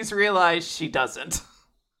think she's realized she doesn't.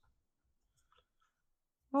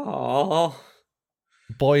 Oh.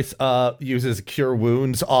 Boyce uses cure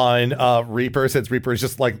wounds on Reaper, since Reaper is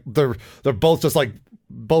just like they're both just like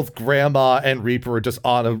both Grandma and Reaper are just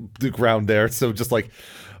on the ground there. So just like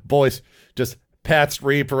Boyce just pats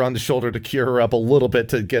Reaper on the shoulder to cure her up a little bit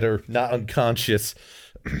to get her not unconscious.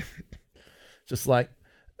 Just like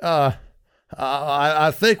I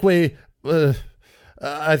think we've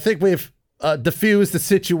diffused the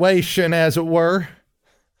situation, as it were.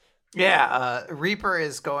 Yeah, Reaper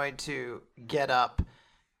is going to get up,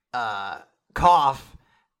 cough,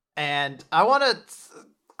 and I want to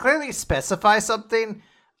clearly specify something.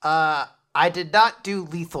 I did not do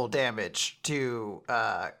lethal damage to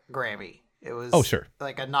Grammy. It was Sure.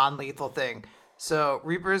 like a non-lethal thing. So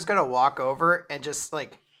Reaper is going to walk over and just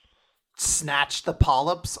like snatch the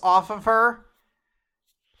polyps off of her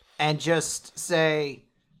and just say,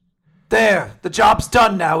 "There, the job's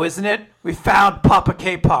done now, isn't it? We found Papa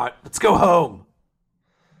K-Part. Let's go home."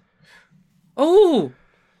 Oh,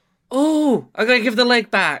 I gotta give the leg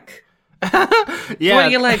back. Yeah,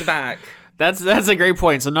 Bring your leg back. that's a great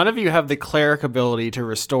point. So none of you have the cleric ability to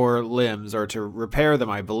restore limbs or to repair them,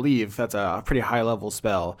 I believe. That's a pretty high level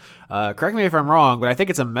spell. Correct me if I'm wrong, but I think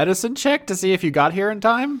it's a medicine check to see if you got here in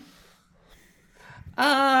time.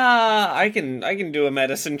 I can do a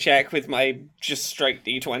medicine check with my just straight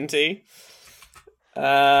D20.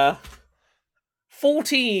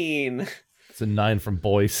 14. It's a 9 from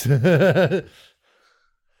Boyce.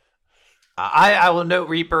 I will note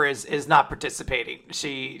Reaper is not participating.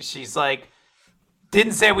 She's like,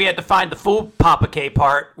 didn't say we had to find the full Papa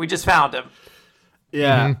K-Part. We just found him.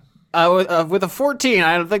 Yeah. With a 14,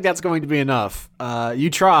 I don't think that's going to be enough. You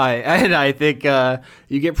try, and I think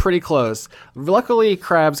you get pretty close. Luckily,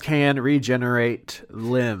 crabs can regenerate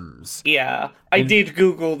limbs. Yeah, I did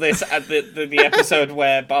Google this at the episode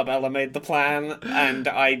where Barbella made the plan, and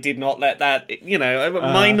I did not let that.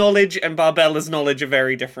 My knowledge and Barbella's knowledge are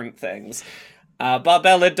very different things.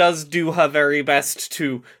 Barbella does do her very best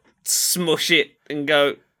to smush it and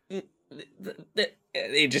go.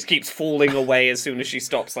 It just keeps falling away as soon as she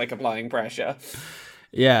stops, like, applying pressure.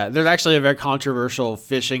 Yeah, there's actually a very controversial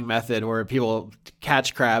fishing method where people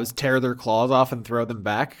catch crabs, tear their claws off, and throw them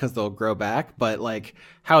back because they'll grow back. But, like,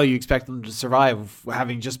 how you expect them to survive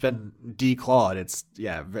having just been declawed? It's,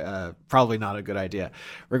 probably not a good idea.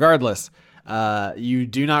 Regardless, you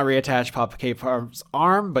do not reattach Papa K-Par's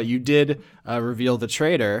arm, but you did reveal the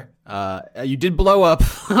traitor. You did blow up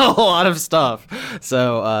a lot of stuff.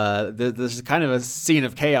 So there's kind of a scene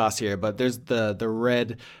of chaos here, but there's the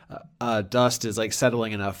red dust is like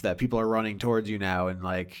settling enough that people are running towards you now, and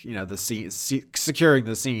like, the scene, securing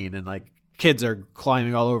the scene, and like kids are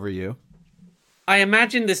climbing all over you. I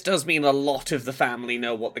imagine this does mean a lot of the family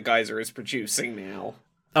know what the geyser is producing now.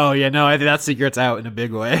 Oh yeah, no, I think that secret's out in a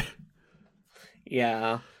big way.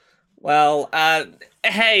 Yeah. Well,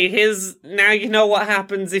 hey, now you know what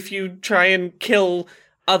happens if you try and kill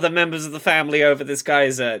other members of the family over this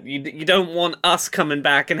geyser. You don't want us coming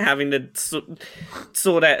back and having to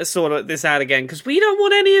sort this out again, because we don't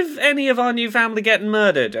want any of our new family getting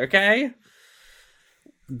murdered, okay?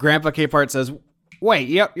 Grandpa K-Part says, "Wait,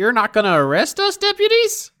 you're not gonna arrest us,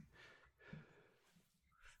 deputies?"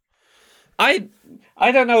 I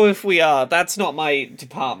don't know if we are. That's not my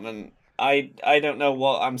department. I don't know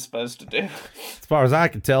what I'm supposed to do. As far as I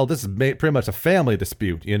can tell, this is pretty much a family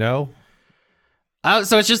dispute, So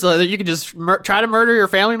it's just you can just try to murder your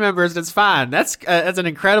family members. It's fine. That's an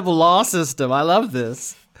incredible law system. I love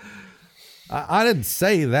this. I didn't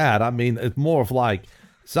say that. I mean, it's more of like,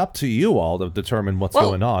 it's up to you all to determine what's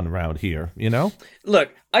going on around here, Look,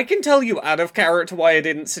 I can tell you out of character why I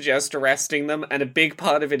didn't suggest arresting them, and a big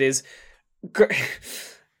part of it is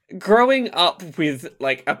growing up with,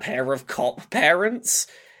 like, a pair of cop parents.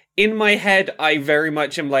 In my head, I very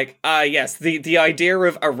much am like, yes, the idea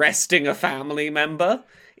of arresting a family member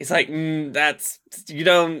is like, that's, you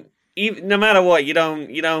don't, even, no matter what, you don't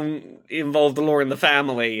involve the law in the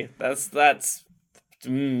family. That's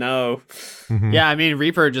no. Mm-hmm. Yeah, I mean,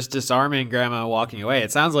 Reaper just disarming Grandma and walking away.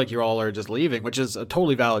 It sounds like you all are just leaving, which is a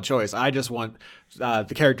totally valid choice. I just want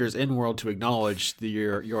the characters in world to acknowledge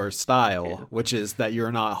your style, which is that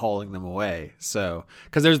you're not hauling them away. So,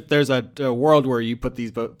 because there's a world where you put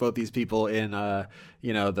both these people in the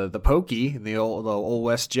pokey in the old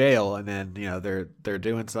West jail, and then they're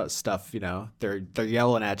doing stuff. They're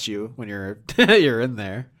yelling at you when you're you're in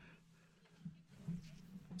there.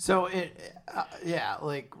 So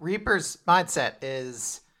like Reaper's mindset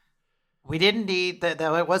is, we didn't need that.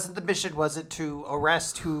 It wasn't the mission. Wasn't to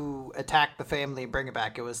arrest who attacked the family and bring it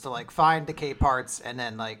back. It was to like find the K-Parts, and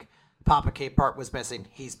then like Papa K-Part was missing.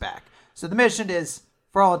 He's back. So the mission is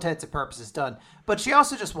for all intents and purposes, done. But she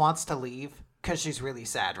also just wants to leave because she's really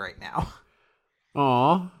sad right now.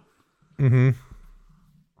 Aw. Mm-hmm.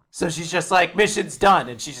 So she's just like, mission's done,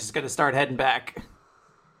 and she's just going to start heading back.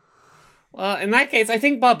 Well, in that case, I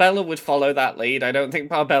think Barbella would follow that lead. I don't think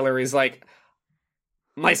Barbella is like,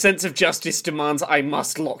 my sense of justice demands I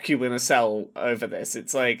must lock you in a cell over this.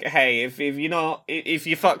 It's like, hey, if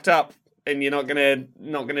you fucked up and you're not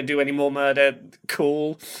gonna do any more murder,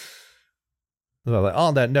 cool. Well,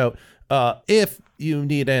 on that note, if you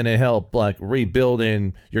need any help, like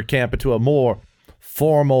rebuilding your camp into a more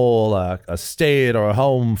formal estate or a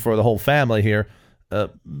home for the whole family here,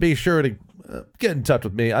 be sure to get in touch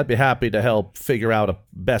with me. I'd be happy to help figure out a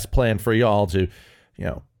best plan for y'all to,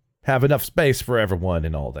 have enough space for everyone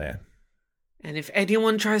and all that. And if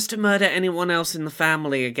anyone tries to murder anyone else in the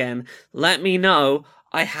family again, let me know.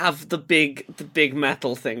 I have the big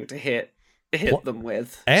metal thing to hit them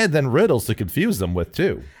with. And then riddles to confuse them with,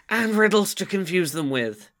 too. And riddles to confuse them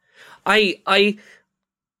with. I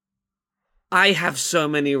have so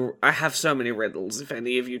many riddles if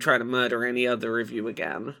any of you try to murder any other of you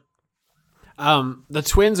again. The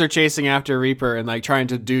twins are chasing after Reaper and like trying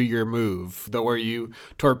to do your move, where you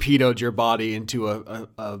torpedoed your body into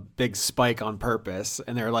a big spike on purpose,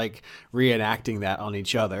 and they're like reenacting that on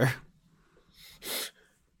each other.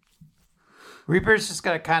 Reaper's just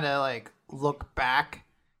gonna kind of like look back,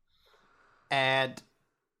 and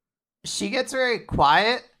she gets very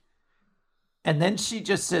quiet, and then she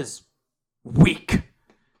just says, "Weak,"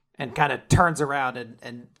 and kind of turns around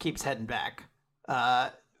and keeps heading back.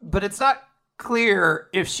 But it's not clear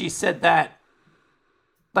if she said that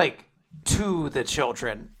like to the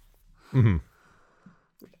children. Mm-hmm.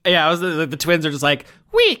 Yeah, the twins are just like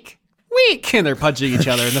weak, and they're punching each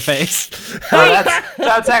other in the face.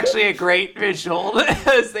 That's actually a great visual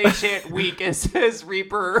as they chant "weak" as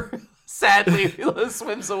Reaper sadly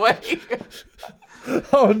swims away.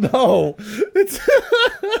 Oh no!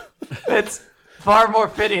 It's far more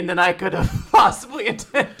fitting than I could have possibly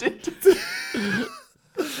intended.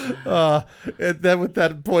 And then with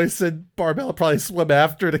that voice, and Barbella probably swim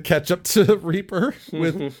after to catch up to Reaper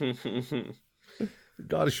with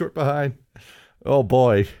got a short behind. Oh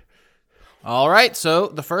boy. All right, so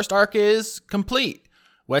the first arc is complete.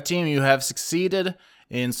 Wet Team, you have succeeded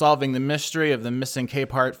in solving the mystery of the missing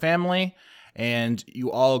Capehart family, and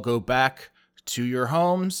you all go back to your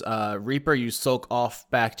homes. Reaper, you sulk off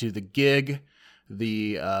back to the gig.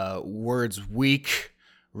 The words "weak"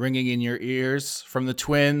 ringing in your ears from the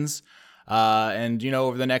twins. And,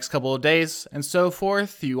 over the next couple of days and so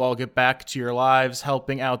forth, you all get back to your lives,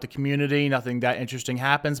 helping out the community. Nothing that interesting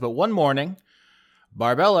happens. But one morning,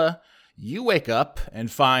 Barbella, you wake up and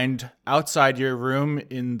find outside your room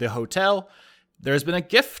in the hotel, there's been a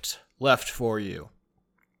gift left for you.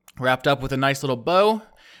 Wrapped up with a nice little bow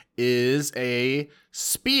is a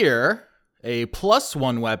spear, a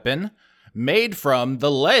 +1 weapon, made from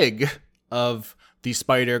the leg of the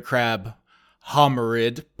spider crab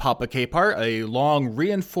hominid Papa Capehart, a long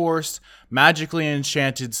reinforced, magically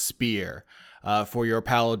enchanted spear for your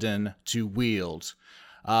paladin to wield.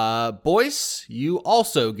 Boyce, you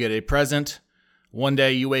also get a present. One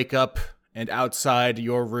day you wake up and outside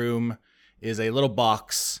your room is a little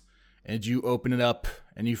box, and you open it up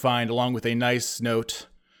and you find, along with a nice note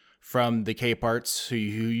from the Capeharts who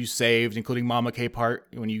you saved, including Mama Capehart,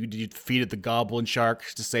 when you defeated the goblin shark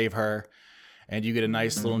to save her. And you get a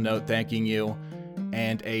nice little note thanking you,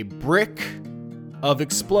 and a brick of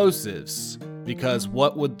explosives, because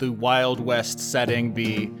what would the Wild West setting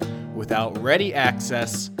be without ready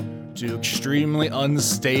access to extremely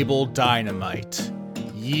unstable dynamite?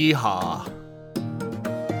 Yeehaw.